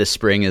strikeout rate this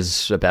spring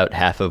is about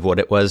half of what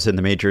it was in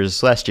the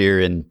majors last year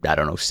in,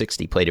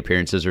 60 plate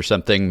appearances or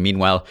something.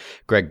 Meanwhile,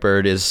 Greg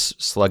Bird is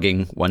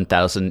slugging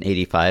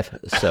 1,085.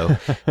 So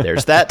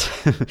there's that.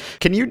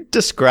 Can you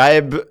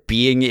describe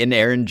being in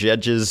Aaron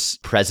Judge's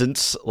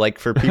presence? Like,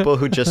 for people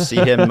who just see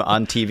him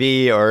on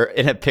TV or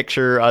in a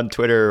picture on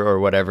Twitter or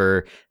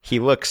whatever, he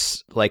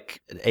looks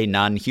like a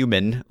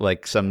non-human,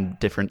 like some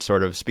different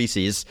sort of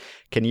species.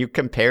 Can you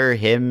compare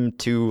him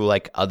to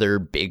like other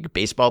big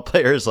baseball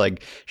players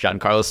like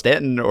Giancarlo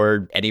Stanton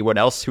or anyone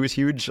else who's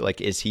huge?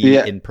 Like, is he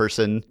in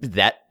person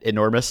that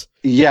enormous?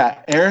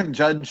 Yeah, Aaron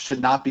Judge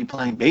should not be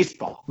playing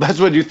baseball. That's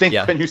what you think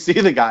when you see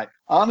the guy.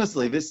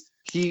 Honestly,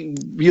 he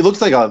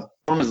looks like a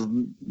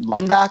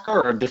linebacker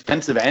or a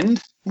defensive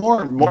end.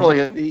 More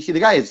like the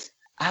guy is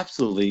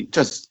absolutely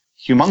just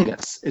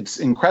humongous. It's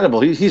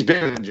incredible. He's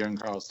bigger than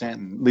Giancarlo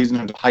Stanton, leads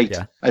him to height.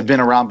 Yeah. I've been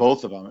around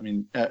both of them. I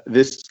mean,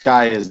 this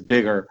guy is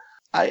bigger.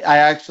 I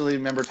actually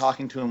remember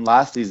talking to him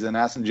last season and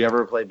asked him, "Did you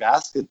ever play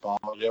basketball?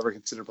 Did you ever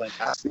consider playing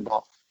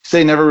basketball?"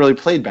 He never really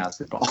played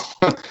basketball.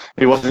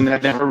 He wasn't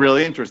never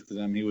really interested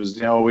in him. He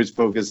was always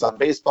focused on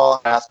baseball.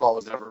 Basketball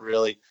was never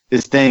really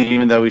his thing,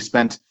 even though he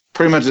spent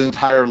pretty much his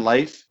entire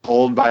life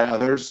told by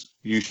others,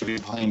 "You should be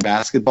playing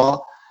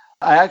basketball."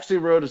 I actually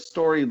wrote a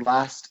story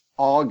last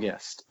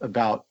August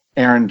about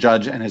Aaron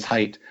Judge and his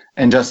height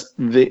and just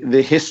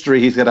the history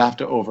he's going to have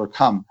to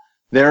overcome.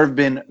 There have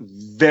been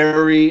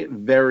very,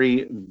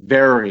 very,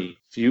 very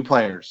few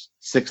players,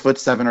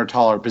 6'7" or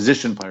taller,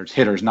 position players,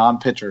 hitters,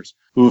 non-pitchers,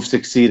 who have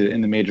succeeded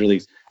in the major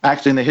leagues.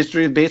 Actually, in the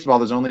history of baseball,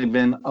 there's only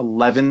been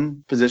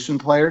 11 position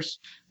players,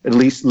 at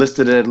least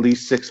listed at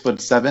least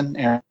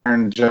 6'7".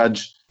 Aaron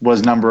Judge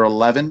was number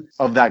 11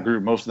 of that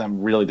group. Most of them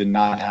really did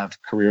not have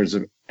careers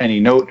of any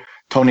note.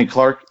 Tony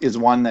Clark is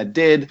one that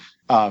did.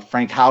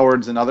 Frank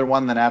Howard's another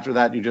one. Then after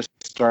that, you just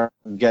start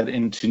to get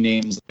into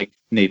names like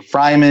Nate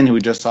Fryman, who we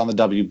just saw on the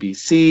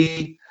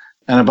WBC,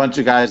 and a bunch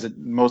of guys that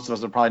most of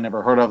us have probably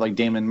never heard of, like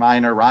Damon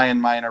Minor, Ryan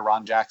Minor,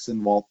 Ron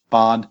Jackson, Walt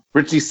Bond.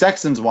 Richie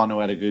Sexton's one who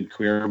had a good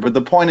career. But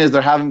the point is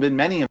there haven't been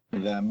many of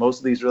them. Most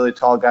of these really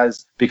tall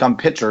guys become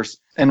pitchers.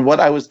 And what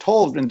I was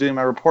told in doing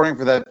my reporting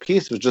for that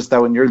piece was just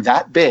that when you're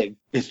that big,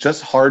 it's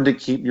just hard to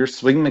keep your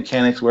swing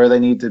mechanics where they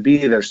need to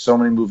be. There's so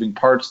many moving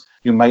parts.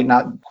 You might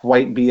not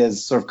quite be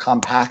as sort of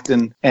compact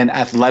and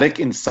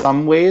athletic in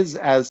some ways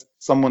as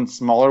someone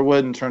smaller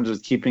would in terms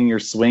of keeping your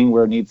swing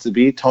where it needs to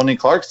be. Tony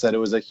Clark said it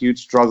was a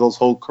huge struggle his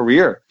whole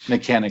career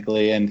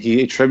mechanically, and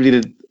he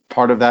attributed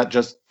part of that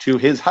just to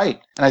his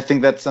height. And I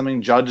think that's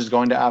something Judge is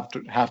going to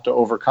have to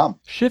overcome.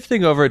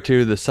 Shifting over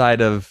to the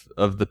side of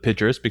the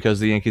pitchers, because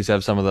the Yankees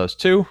have some of those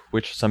too,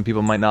 which some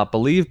people might not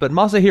believe, but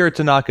Masahiro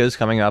Tanaka is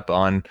coming up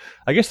on,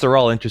 I guess they're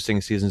all interesting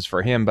seasons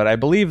for him, but I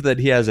believe that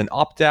he has an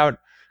opt-out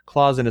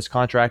clause in his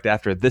contract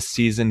after this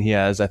season. He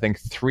has, I think,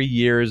 3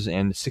 years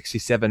and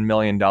 $67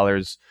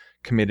 million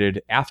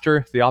committed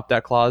after the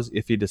opt-out clause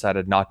if he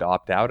decided not to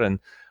opt out. And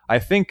I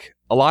think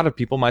a lot of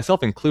people,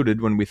 myself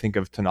included, when we think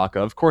of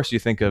Tanaka, of course you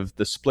think of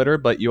the splitter,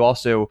 but you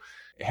also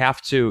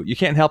you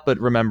can't help but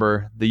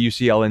remember the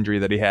UCL injury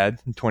that he had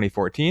in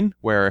 2014,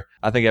 where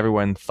I think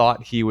everyone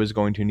thought he was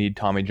going to need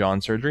Tommy John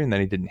surgery and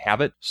then he didn't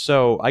have it.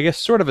 So I guess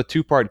sort of a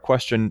two-part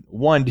question.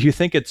 One, do you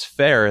think it's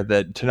fair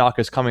that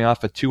Tanaka's coming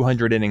off a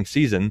 200-inning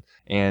season,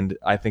 and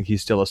I think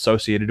he's still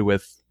associated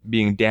with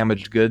being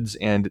damaged goods?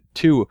 And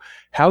two,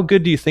 how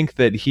good do you think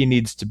that he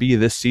needs to be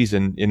this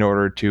season in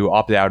order to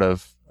opt out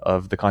of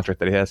the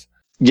contract that he has?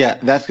 Yeah,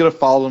 that's going to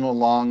follow him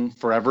along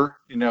forever,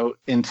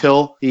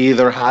 until he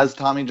either has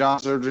Tommy John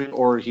surgery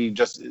or he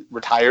just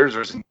retires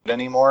or isn't good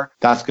anymore.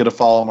 That's going to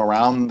follow him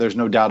around. There's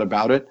no doubt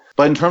about it.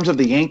 But in terms of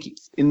the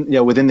Yankees,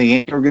 within the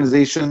Yankee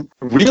organization,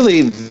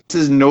 really, this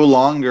is no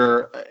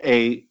longer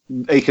a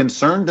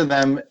concern to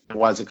them it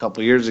was a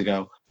couple of years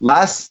ago.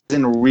 Last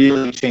season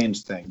really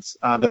changed things,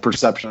 the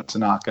perception of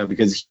Tanaka,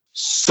 because he's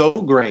so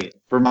great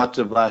for much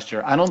of last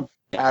year. I don't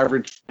the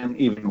average fan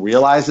even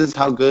realizes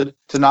how good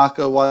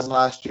Tanaka was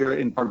last year,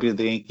 in part because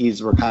the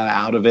Yankees were kind of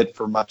out of it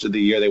for much of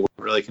the year. They weren't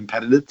really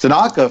competitive.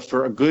 Tanaka,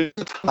 for a good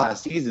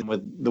last season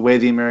with the way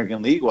the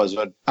American League was,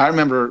 but I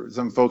remember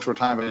some folks were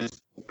talking about him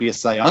be a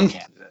Cy Young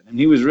candidate, and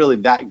he was really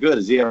that good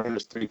as he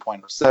averaged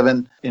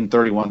 3.07 in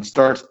 31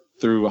 starts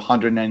through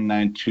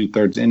 199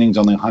 2/3 innings,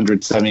 only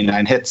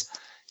 179 hits.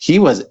 He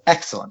was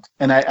excellent.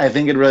 And I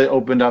think it really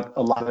opened up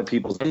a lot of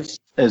people's eyes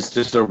as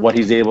to sort of what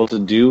he's able to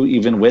do,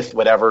 even with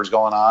whatever's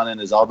going on in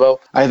his elbow.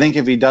 I think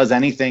if he does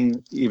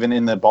anything, even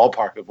in the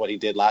ballpark of what he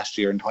did last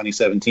year in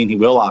 2017, he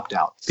will opt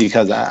out,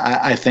 because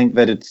I think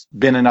that it's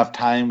been enough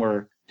time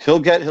where he'll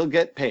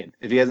get paid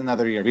if he has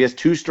another year. If he has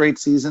 2 straight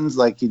seasons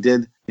like he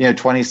did,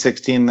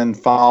 2016, then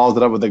follows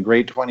it up with a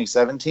great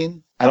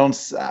 2017, I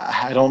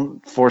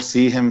don't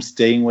foresee him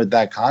staying with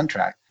that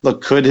contract.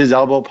 Look, could his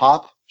elbow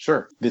pop?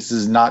 Sure, this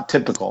is not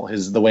typical.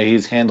 The way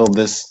he's handled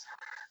this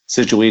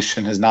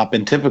situation has not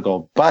been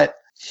typical, but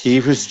he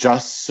was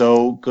just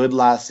so good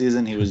last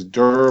season. He was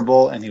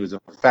durable and he was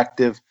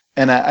effective.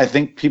 And I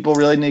think people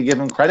really need to give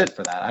him credit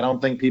for that. I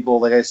don't think people,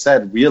 like I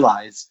said,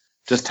 realize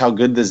just how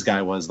good this guy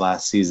was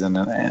last season.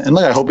 And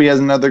look, I hope he has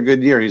another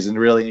good year. He's an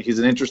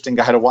interesting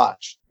guy to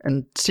watch.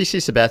 And CC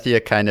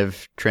Sabathia kind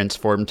of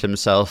transformed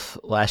himself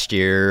last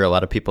year. A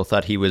lot of people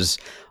thought he was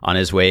on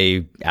his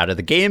way out of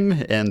the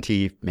game, and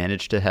he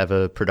managed to have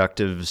a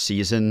productive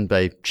season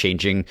by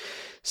changing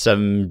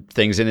some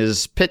things in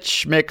his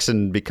pitch mix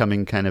and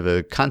becoming kind of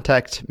a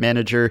contact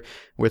manager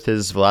with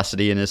his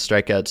velocity and his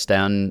strikeouts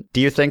down.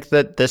 Do you think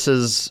that this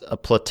is a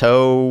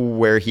plateau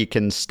where he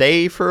can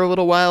stay for a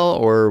little while,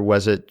 or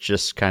was it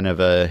just kind of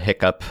a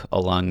hiccup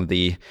along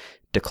the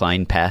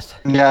decline path?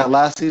 Yeah,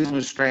 last season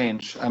was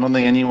strange. I don't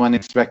think anyone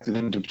expected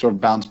him to sort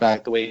of bounce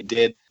back the way he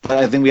did. But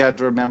I think we have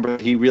to remember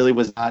he really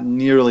was not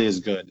nearly as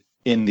good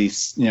in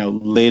these,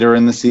 later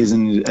in the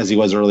season as he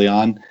was early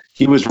on.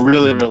 He was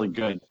really, really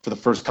good for the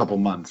first couple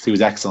months. He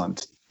was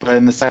excellent. But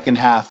in the second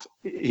half,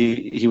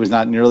 he was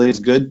not nearly as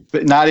good.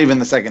 But not even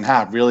the second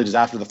half, really just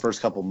after the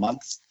first couple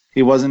months.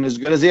 He wasn't as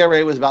good. His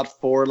ERA was about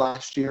 4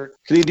 last year.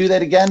 Could he do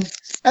that again?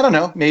 I don't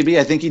know. Maybe.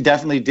 I think he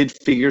definitely did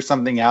figure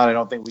something out. I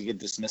don't think we could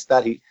dismiss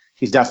that.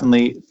 He's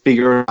definitely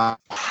figured out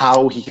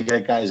how he can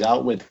get guys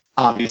out with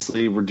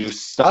obviously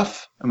reduced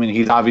stuff. I mean,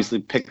 he's obviously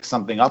picked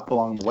something up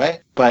along the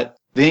way. But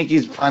the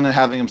Yankees plan on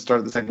having him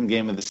start the second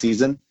game of the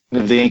season.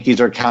 And if the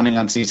Yankees are counting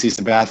on CC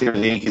Sabathia, or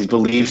the Yankees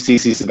believe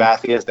CC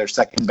Sabathia is their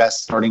second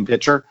best starting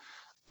pitcher,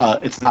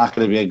 it's not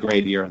going to be a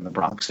great year in the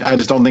Bronx. I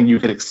just don't think you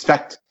could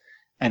expect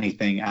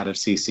anything out of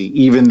CC,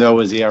 even though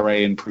his ERA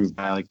improved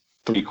by like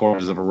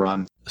 3/4 of a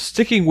run.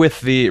 Sticking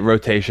with the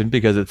rotation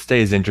because it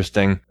stays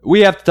interesting, we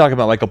have to talk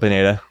about Michael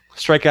Pineda.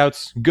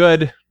 Strikeouts,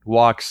 good.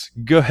 Walks,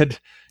 good.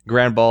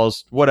 Ground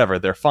balls, whatever,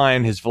 they're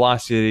fine. His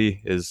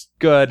velocity is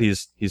good.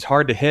 He's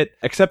hard to hit,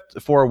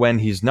 except for when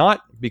he's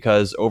not,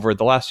 because over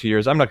the last few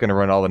years, I'm not going to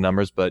run all the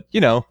numbers, but,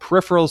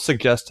 peripherals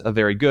suggest a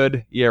very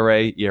good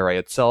ERA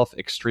itself,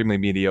 extremely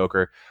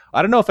mediocre.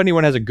 I don't know if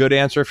anyone has a good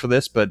answer for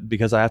this, but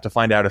because I have to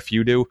find out if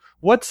you do,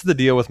 what's the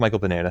deal with Michael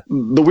Pineda?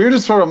 The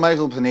weirdest part of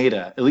Michael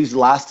Pineda, at least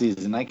last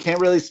season, I can't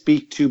really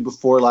speak to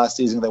before last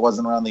season, that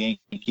wasn't around the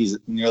Yankees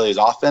nearly as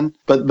often,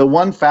 but the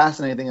one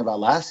fascinating thing about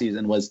last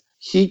season was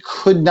he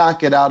could not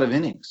get out of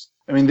innings.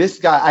 I mean, this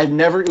guy,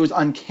 it was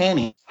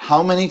uncanny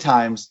how many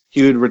times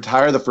he would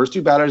retire the first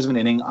 2 batters of an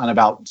inning on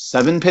about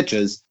 7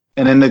 pitches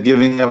and end up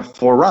giving up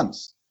 4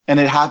 runs. And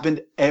it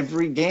happened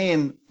every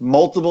game,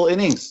 multiple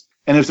innings.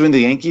 And it was when the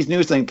Yankees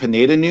knew, something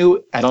Pineda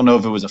knew. I don't know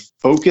if it was a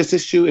focus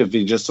issue, if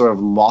he just sort of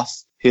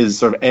lost his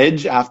sort of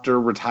edge after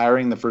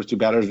retiring the first 2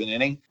 batters of an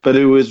inning. But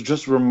it was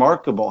just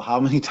remarkable how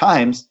many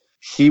times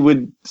he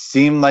would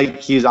seem like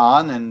he's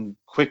on and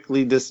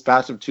quickly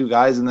dispatch of 2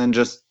 guys and then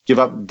just give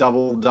up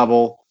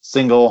double,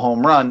 single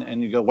home run.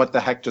 And you go, what the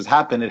heck just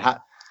happened?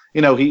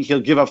 He'll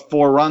give up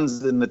 4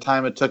 runs in the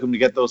time it took him to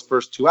get those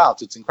first 2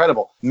 outs. It's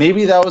incredible.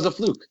 Maybe that was a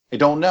fluke. I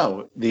don't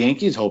know. The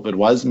Yankees hope it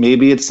was.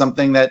 Maybe it's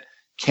something that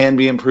can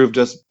be improved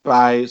just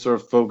by sort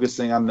of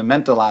focusing on the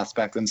mental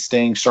aspect and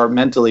staying sharp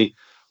mentally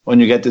when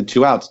you get to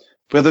 2 outs.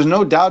 But there's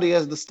no doubt he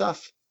has the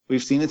stuff.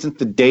 We've seen it since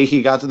the day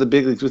he got to the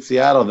big leagues with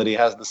Seattle that he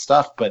has the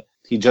stuff, but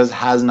he just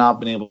has not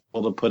been able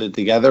to put it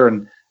together.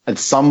 And at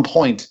some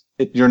point,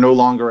 you're no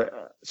longer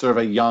sort of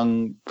a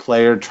young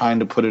player trying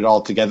to put it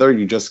all together.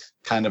 You just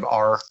kind of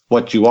are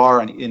what you are.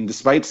 And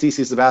despite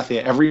CC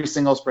Sabathia, every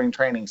single spring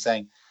training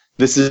saying,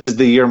 this is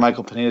the year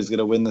Michael Pineda is going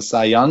to win the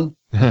Cy Young.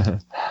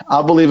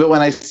 I'll believe it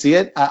when I see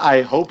it.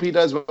 I hope he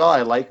does well.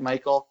 I like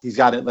Michael. He's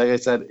got it. Like I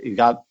said, he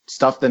got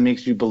stuff that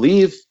makes you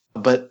believe,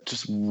 but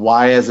just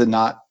why has it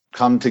not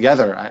come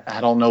together?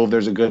 I don't know if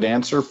there's a good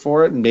answer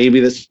for it.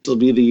 Maybe this will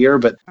be the year,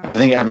 but I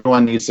think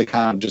everyone needs to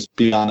kind of just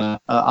be on a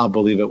I'll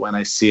believe it when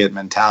I see it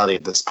mentality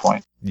at this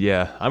point.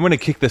 Yeah, I'm going to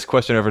kick this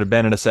question over to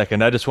Ben in a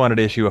second. I just wanted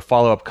to issue a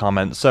follow-up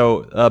comment.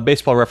 So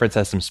Baseball Reference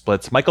has some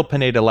splits. Michael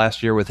Pineda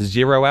last year with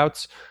 0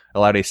 outs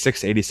allowed a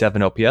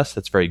 687 OPS.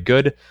 That's very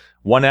good.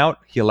 1 out,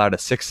 he allowed a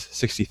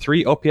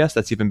 663 OPS.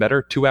 That's even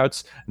better. 2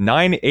 outs,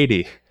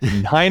 980.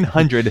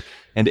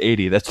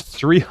 980. That's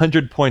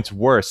 300 points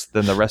worse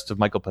than the rest of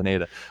Michael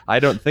Pineda. I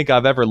don't think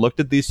I've ever looked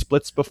at these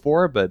splits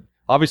before, but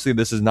obviously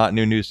this is not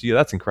new news to you.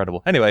 That's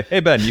incredible. Anyway, hey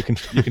Ben, you can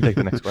take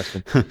the next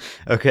question.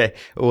 Okay.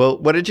 Well,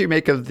 what did you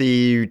make of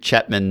the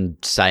Chapman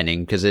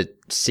signing? Because it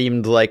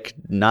seemed like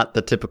not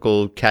the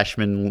typical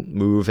Cashman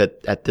move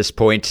at this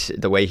point,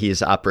 the way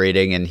he's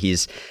operating, and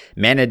he's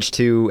managed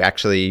to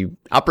actually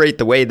operate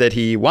the way that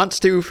he wants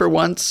to for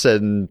once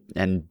and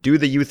do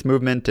the youth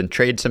movement and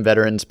trade some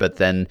veterans, but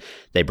then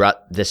they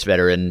brought this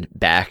veteran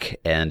back,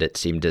 and it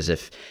seemed as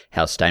if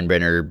Hal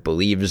Steinbrenner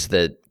believes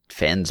that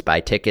fans buy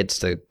tickets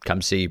to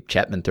come see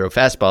Chapman throw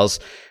fastballs.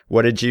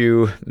 What did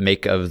you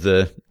make of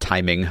the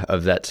timing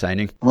of that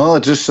signing? Well,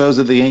 it just shows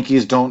that the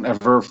Yankees don't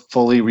ever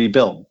fully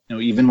rebuild.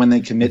 Even when they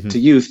commit to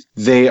youth,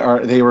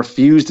 they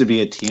refuse to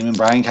be a team. And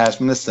Brian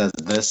Cashman says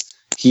this.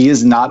 He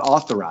is not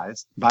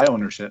authorized by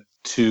ownership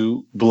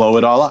to blow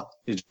it all up.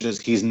 It's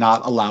just he's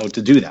not allowed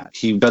to do that.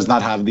 He does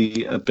not have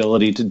the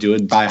ability to do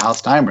it by Hal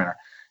Steinbrenner.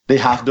 They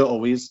have to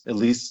always at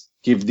least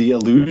give the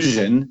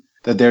illusion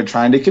that they're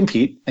trying to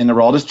compete. And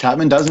Aroldis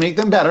Chapman does make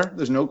them better.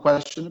 There's no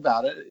question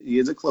about it. He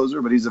is a closer,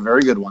 but he's a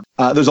very good one.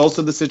 There's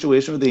also the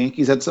situation where the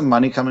Yankees had some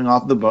money coming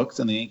off the books,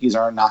 and the Yankees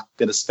are not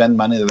going to spend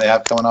money that they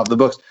have coming off the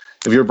books.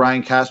 if you're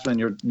Brian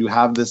Cashman, you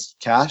have this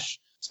cash,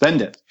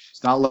 spend it.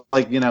 It's not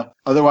like,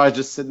 otherwise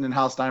just sitting in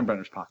Hal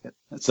Steinbrenner's pocket.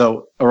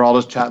 So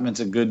Aroldis Chapman's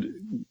a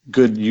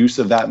good use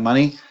of that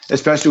money,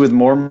 especially with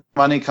more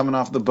money coming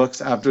off the books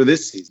after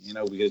this season,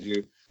 because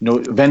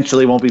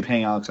eventually won't be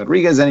paying Alex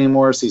Rodriguez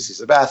anymore.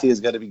 CC Sabathia is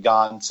going to be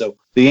gone. So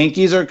the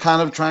Yankees are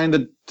kind of trying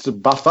to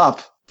buff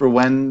up for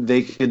when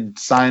they could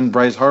sign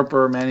Bryce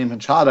Harper or Manny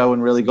Machado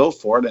and really go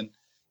for it. And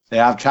they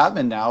have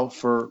Chapman now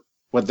for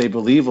what they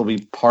believe will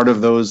be part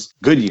of those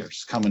good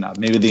years coming up.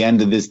 Maybe the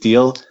end of this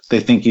deal, they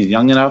think he's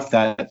young enough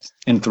that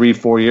in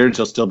 3-4 years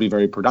he'll still be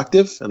very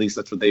productive. At least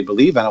that's what they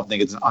believe. I don't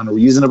think it's an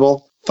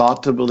unreasonable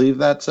thought to believe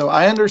that. So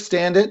I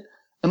understand it.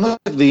 And look,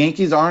 the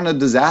Yankees aren't a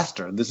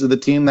disaster. This is the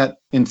team that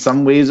in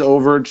some ways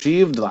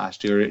overachieved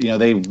last year.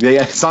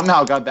 They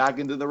somehow got back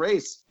into the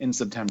race in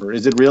September.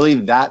 Is it really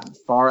that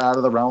far out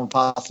of the realm of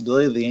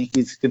possibility the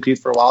Yankees compete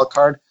for a wild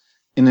card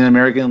in an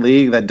American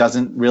League that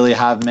doesn't really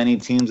have many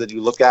teams that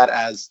you look at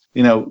as,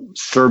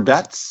 sure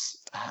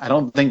bets? I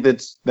don't think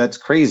that's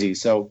crazy.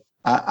 So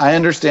I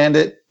understand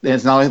it.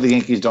 It's not like the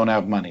Yankees don't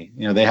have money.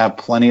 They have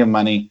plenty of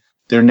money.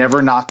 They're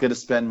never not going to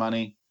spend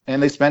money.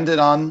 And they spend it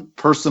on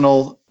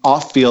personal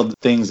off-field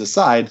things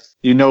aside.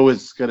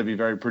 It's going to be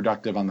very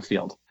productive on the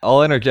field.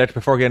 I'll interject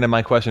before getting into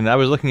my question. I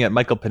was looking at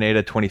Michael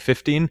Pineda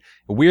 2015.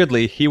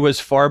 Weirdly, he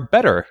was far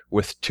better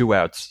with 2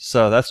 outs.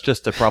 So that's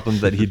just a problem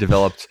that he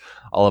developed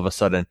all of a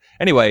sudden.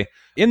 Anyway,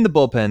 in the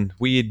bullpen,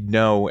 we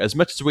know, as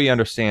much as we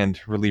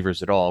understand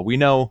relievers at all, we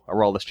know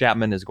Aroldis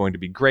Chapman is going to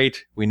be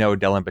great. We know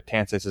Dellin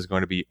Betances is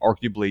going to be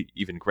arguably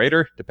even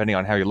greater, depending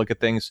on how you look at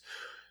things.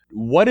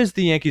 What is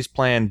the Yankees'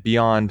 plan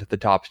beyond the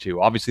top 2?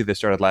 Obviously, they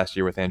started last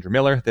year with Andrew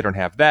Miller. They don't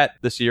have that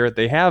this year.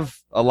 They have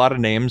a lot of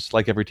names,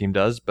 like every team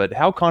does, but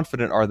how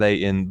confident are they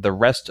in the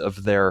rest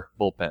of their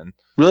bullpen?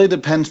 Really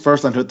depends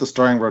first on what the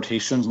starting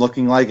rotation's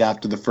looking like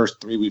after the first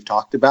 3 we've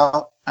talked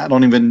about.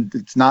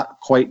 It's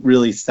not quite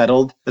really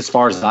settled as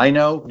far as I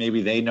know.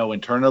 Maybe they know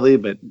internally,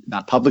 but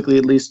not publicly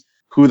at least,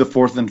 who the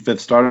 4th and 5th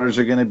starters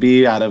are going to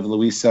be out of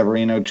Luis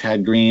Severino,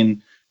 Chad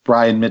Green,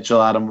 Brian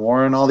Mitchell, Adam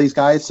Warren, all these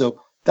guys. So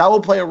that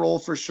will play a role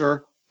for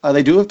sure.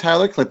 They do have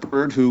Tyler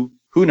Clippard, who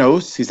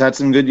knows? He's had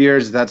some good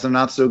years. He's had some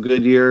not so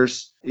good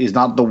years. He's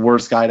not the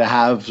worst guy to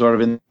have sort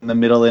of in the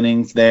middle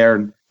innings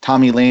there.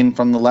 Tommy Lane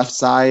from the left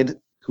side,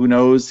 who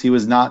knows? He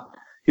was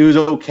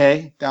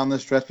okay down the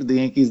stretch with the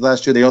Yankees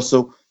last year. They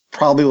also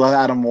probably will have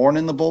Adam Warren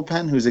in the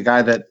bullpen, who's a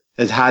guy that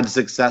has had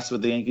success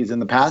with the Yankees in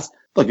the past.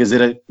 Look, is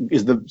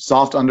the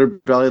soft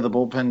underbelly of the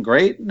bullpen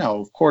great?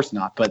 No, of course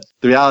not. But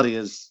the reality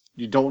is,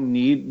 you don't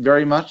need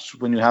very much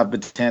when you have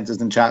Betances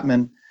and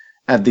Chapman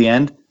at the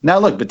end. Now,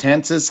 look,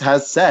 Betances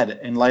has said,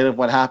 in light of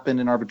what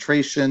happened in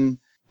arbitration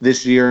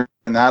this year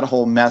and that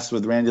whole mess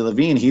with Randy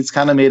Levine, he's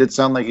kind of made it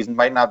sound like he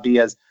might not be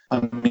as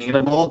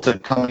amenable to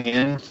coming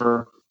in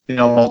for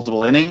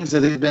multiple innings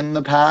that he's been in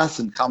the past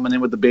and coming in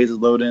with the bases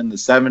loaded in the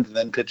 7th and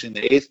then pitching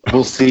the 8th.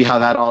 We'll see how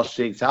that all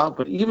shakes out.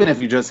 But even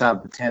if you just have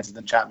Betances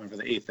and Chapman for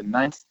the 8th and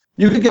 9th,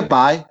 you could get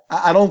by.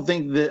 I don't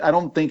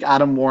think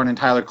Adam Warren and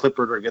Tyler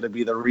Clippard are going to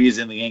be the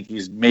reason the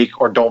Yankees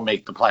make or don't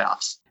make the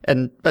playoffs.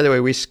 And by the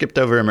way, we skipped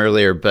over him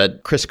earlier,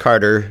 but Chris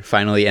Carter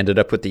finally ended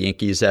up with the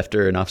Yankees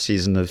after an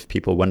offseason of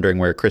people wondering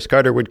where Chris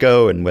Carter would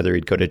go and whether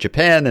he'd go to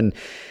Japan. And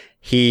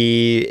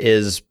he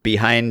is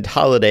behind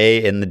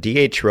Holiday in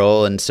the DH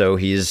role, and so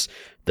he's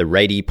the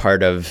righty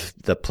part of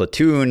the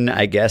platoon,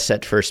 I guess,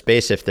 at first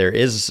base. If there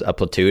is a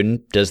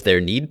platoon, does there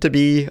need to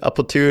be a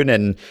platoon?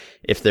 And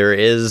if there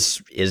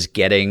is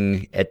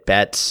getting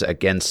at-bats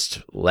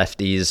against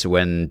lefties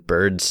when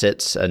Bird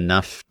sits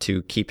enough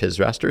to keep his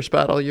roster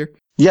spot all year?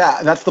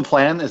 Yeah, that's the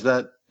plan, is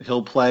that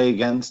he'll play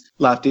against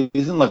lefties.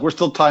 And look, we're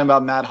still talking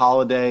about Matt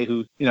Holliday,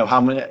 who, how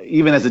many,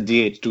 even as a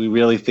DH, do we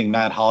really think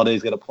Matt Holliday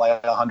is going to play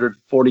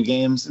 140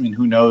 games? I mean,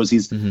 who knows?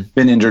 He's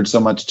been injured so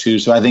much too.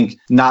 So I think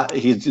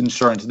he's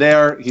insurance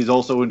there. He's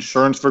also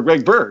insurance for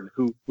Greg Bird,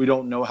 who we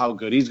don't know how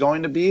good he's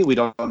going to be. We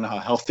don't know how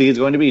healthy he's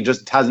going to be. He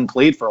just hasn't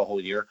played for a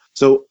whole year.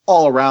 So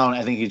all around,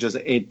 I think he's just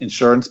an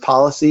insurance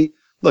policy.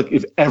 Look,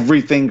 if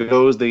everything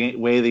goes the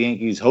way the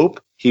Yankees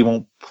hope, he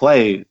won't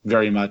play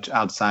very much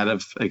outside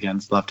of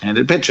against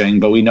left-handed pitching,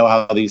 but we know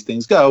how these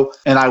things go.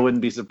 And I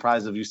wouldn't be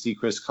surprised if you see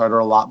Chris Carter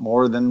a lot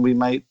more than we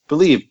might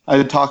believe.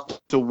 I talked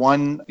to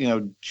one,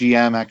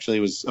 GM, actually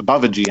it was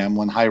above a GM,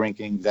 one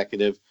high-ranking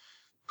executive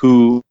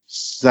who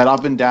said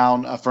up and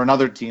down for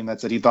another team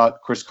that said he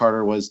thought Chris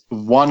Carter was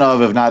one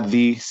of, if not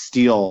the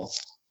steal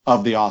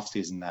of the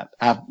offseason,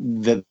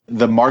 that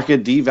the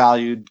market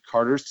devalued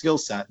Carter's skill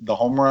set, the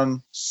home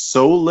run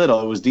so little,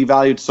 it was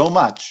devalued so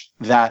much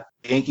that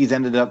the Yankees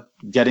ended up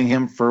getting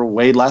him for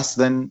way less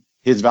than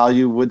his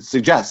value would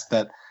suggest.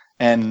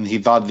 And he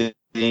thought the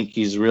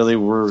Yankees really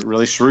were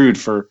really shrewd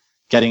for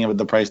getting him at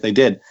the price they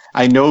did.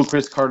 I know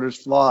Chris Carter's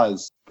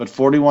flaws, but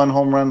 41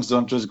 home runs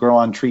don't just grow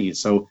on trees.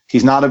 So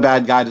he's not a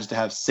bad guy just to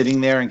have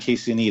sitting there in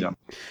case you need him.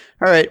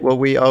 All right. Well,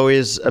 we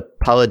always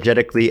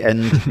apologetically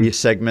end these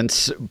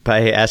segments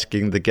by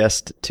asking the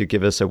guest to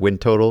give us a win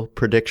total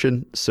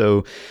prediction.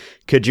 So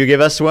Could you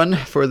give us one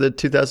for the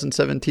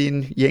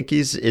 2017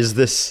 Yankees? Is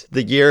this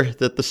the year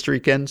that the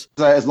streak ends?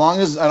 As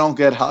long as I don't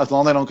get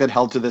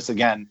held to this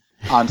again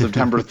on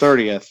September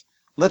 30th,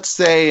 let's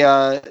say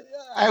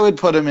I would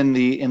put them in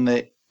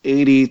the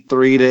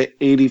 83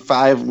 to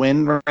 85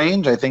 win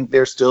range. I think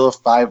they're still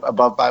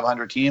above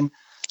 500 team.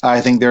 I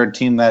think they're a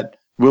team that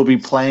will be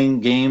playing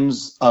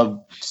games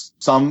of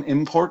some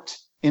import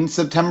in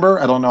September.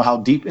 I don't know how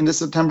deep into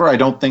September. I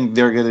don't think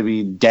they're going to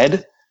be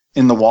dead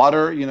in the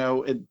water,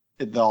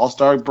 at the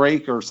All-Star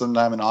break or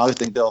sometime in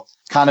August. I think they'll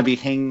kind of be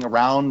hanging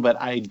around,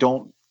 but I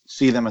don't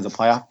see them as a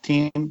playoff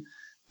team.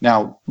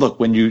 Now,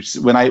 look, when you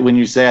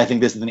say I think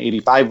this is an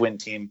 85 win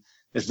team,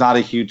 it's not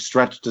a huge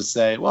stretch to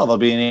say, well, they'll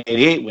be an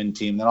 88 win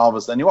team. Then all of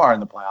a sudden you are in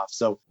the playoffs.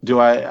 So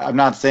I'm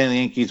not saying the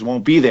Yankees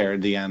won't be there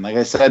at the end. Like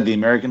I said, the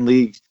American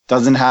League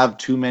doesn't have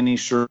too many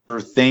sure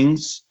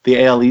things.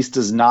 The AL East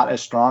is not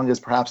as strong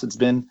as perhaps it's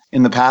been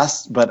in the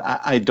past, but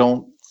I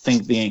don't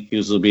think the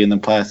Yankees will be in the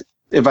playoffs.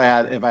 If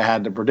I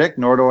had to predict,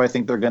 nor do I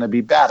think they're going to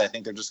be bad. I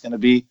think they're just going to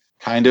be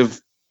kind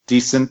of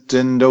decent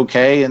and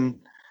okay, and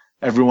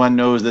everyone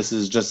knows this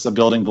is just a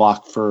building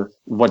block for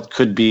what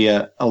could be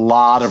a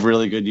lot of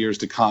really good years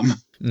to come.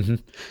 Mm-hmm.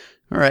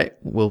 All right,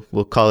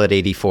 we'll call it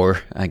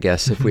 84, I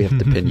guess, if we have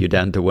to pin you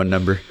down to one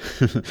number.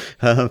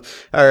 All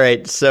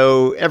right,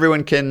 so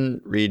everyone can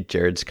read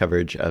Jared's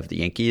coverage of the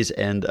Yankees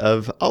and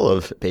of all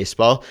of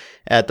baseball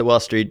at the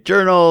Wall Street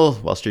Journal,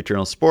 Wall Street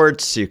Journal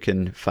Sports. You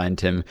can find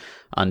him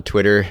on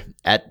Twitter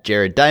at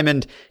Jared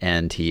Diamond,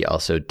 and he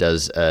also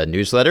does a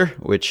newsletter,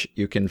 which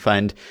you can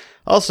find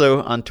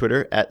also on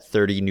Twitter at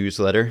 30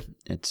 Newsletter.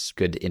 It's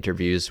good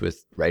interviews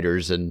with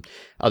writers and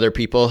other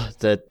people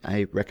that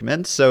I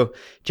recommend. So,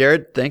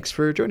 Jared, thanks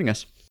for joining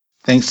us.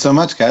 Thanks so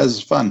much, guys. It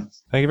was fun.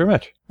 Thank you very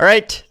much. All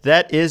right,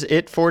 that is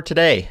it for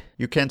today.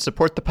 You can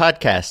support the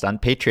podcast on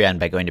Patreon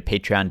by going to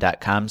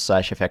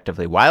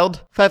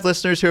patreon.com/effectivelywild. 5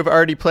 listeners who have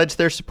already pledged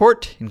their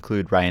support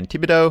include Ryan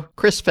Thibodeau,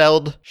 Chris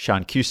Feld,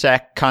 Sean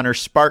Cusack, Connor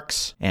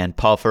Sparks, and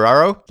Paul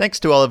Ferraro. Thanks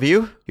to all of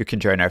you. You can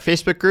join our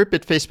Facebook group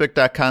at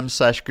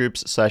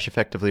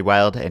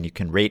facebook.com/groups/effectivelywild, and you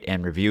can rate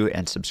and review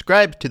and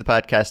subscribe to the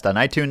podcast on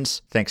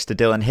iTunes. Thanks to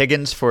Dylan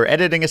Higgins for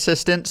editing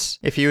assistance.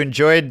 If you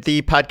enjoyed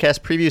the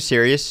podcast preview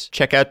series,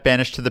 check out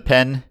Banished to the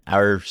Pen,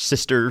 our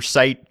sister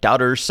site,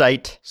 daughter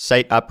site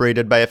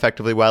operated by Effectively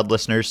Wild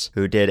listeners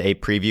who did a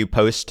preview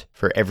post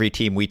for every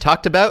team we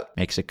talked about.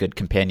 Makes a good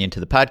companion to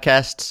the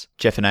podcasts.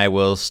 Jeff and I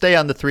will stay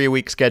on the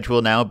 3-a-week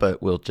schedule now,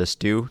 but we'll just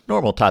do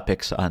normal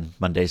topics on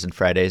Mondays and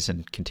Fridays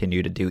and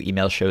continue to do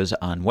email shows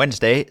on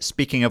Wednesday.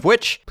 Speaking of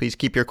which, please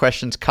keep your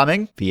questions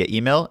coming via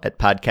email at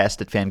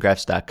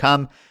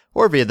podcast@fangraphs.com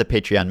or via the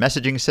Patreon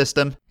messaging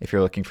system. If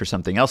you're looking for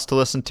something else to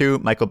listen to,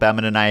 Michael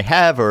Bauman and I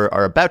have or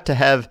are about to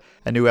have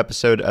a new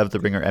episode of the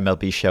Ringer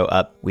MLB show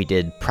up. We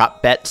did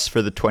prop bets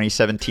for the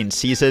 2017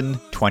 season,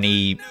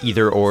 20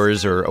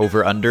 either-ors or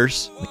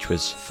over-unders, which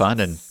was fun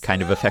and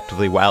kind of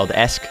Effectively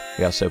Wild-esque.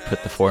 We also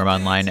put the forum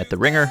online at the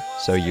Ringer,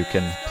 so you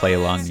can play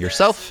along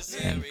yourself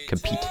and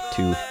compete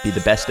to be the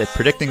best at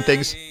predicting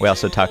things. We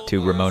also talked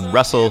to Ramon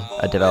Russell,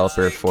 a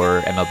developer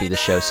for MLB The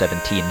Show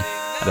 17,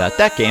 about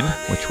that game,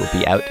 which will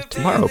be out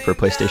tomorrow for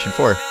PlayStation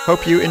 4.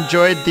 Hope you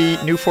enjoyed the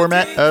new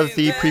format of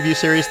the preview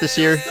series this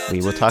year.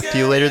 We will talk to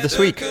you later this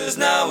week. 'Cause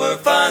now we're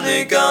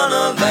finally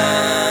gonna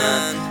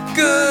land.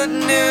 Good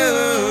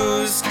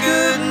news,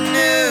 good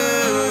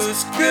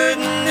news, good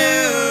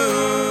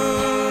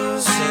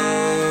news.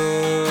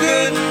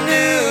 Good news.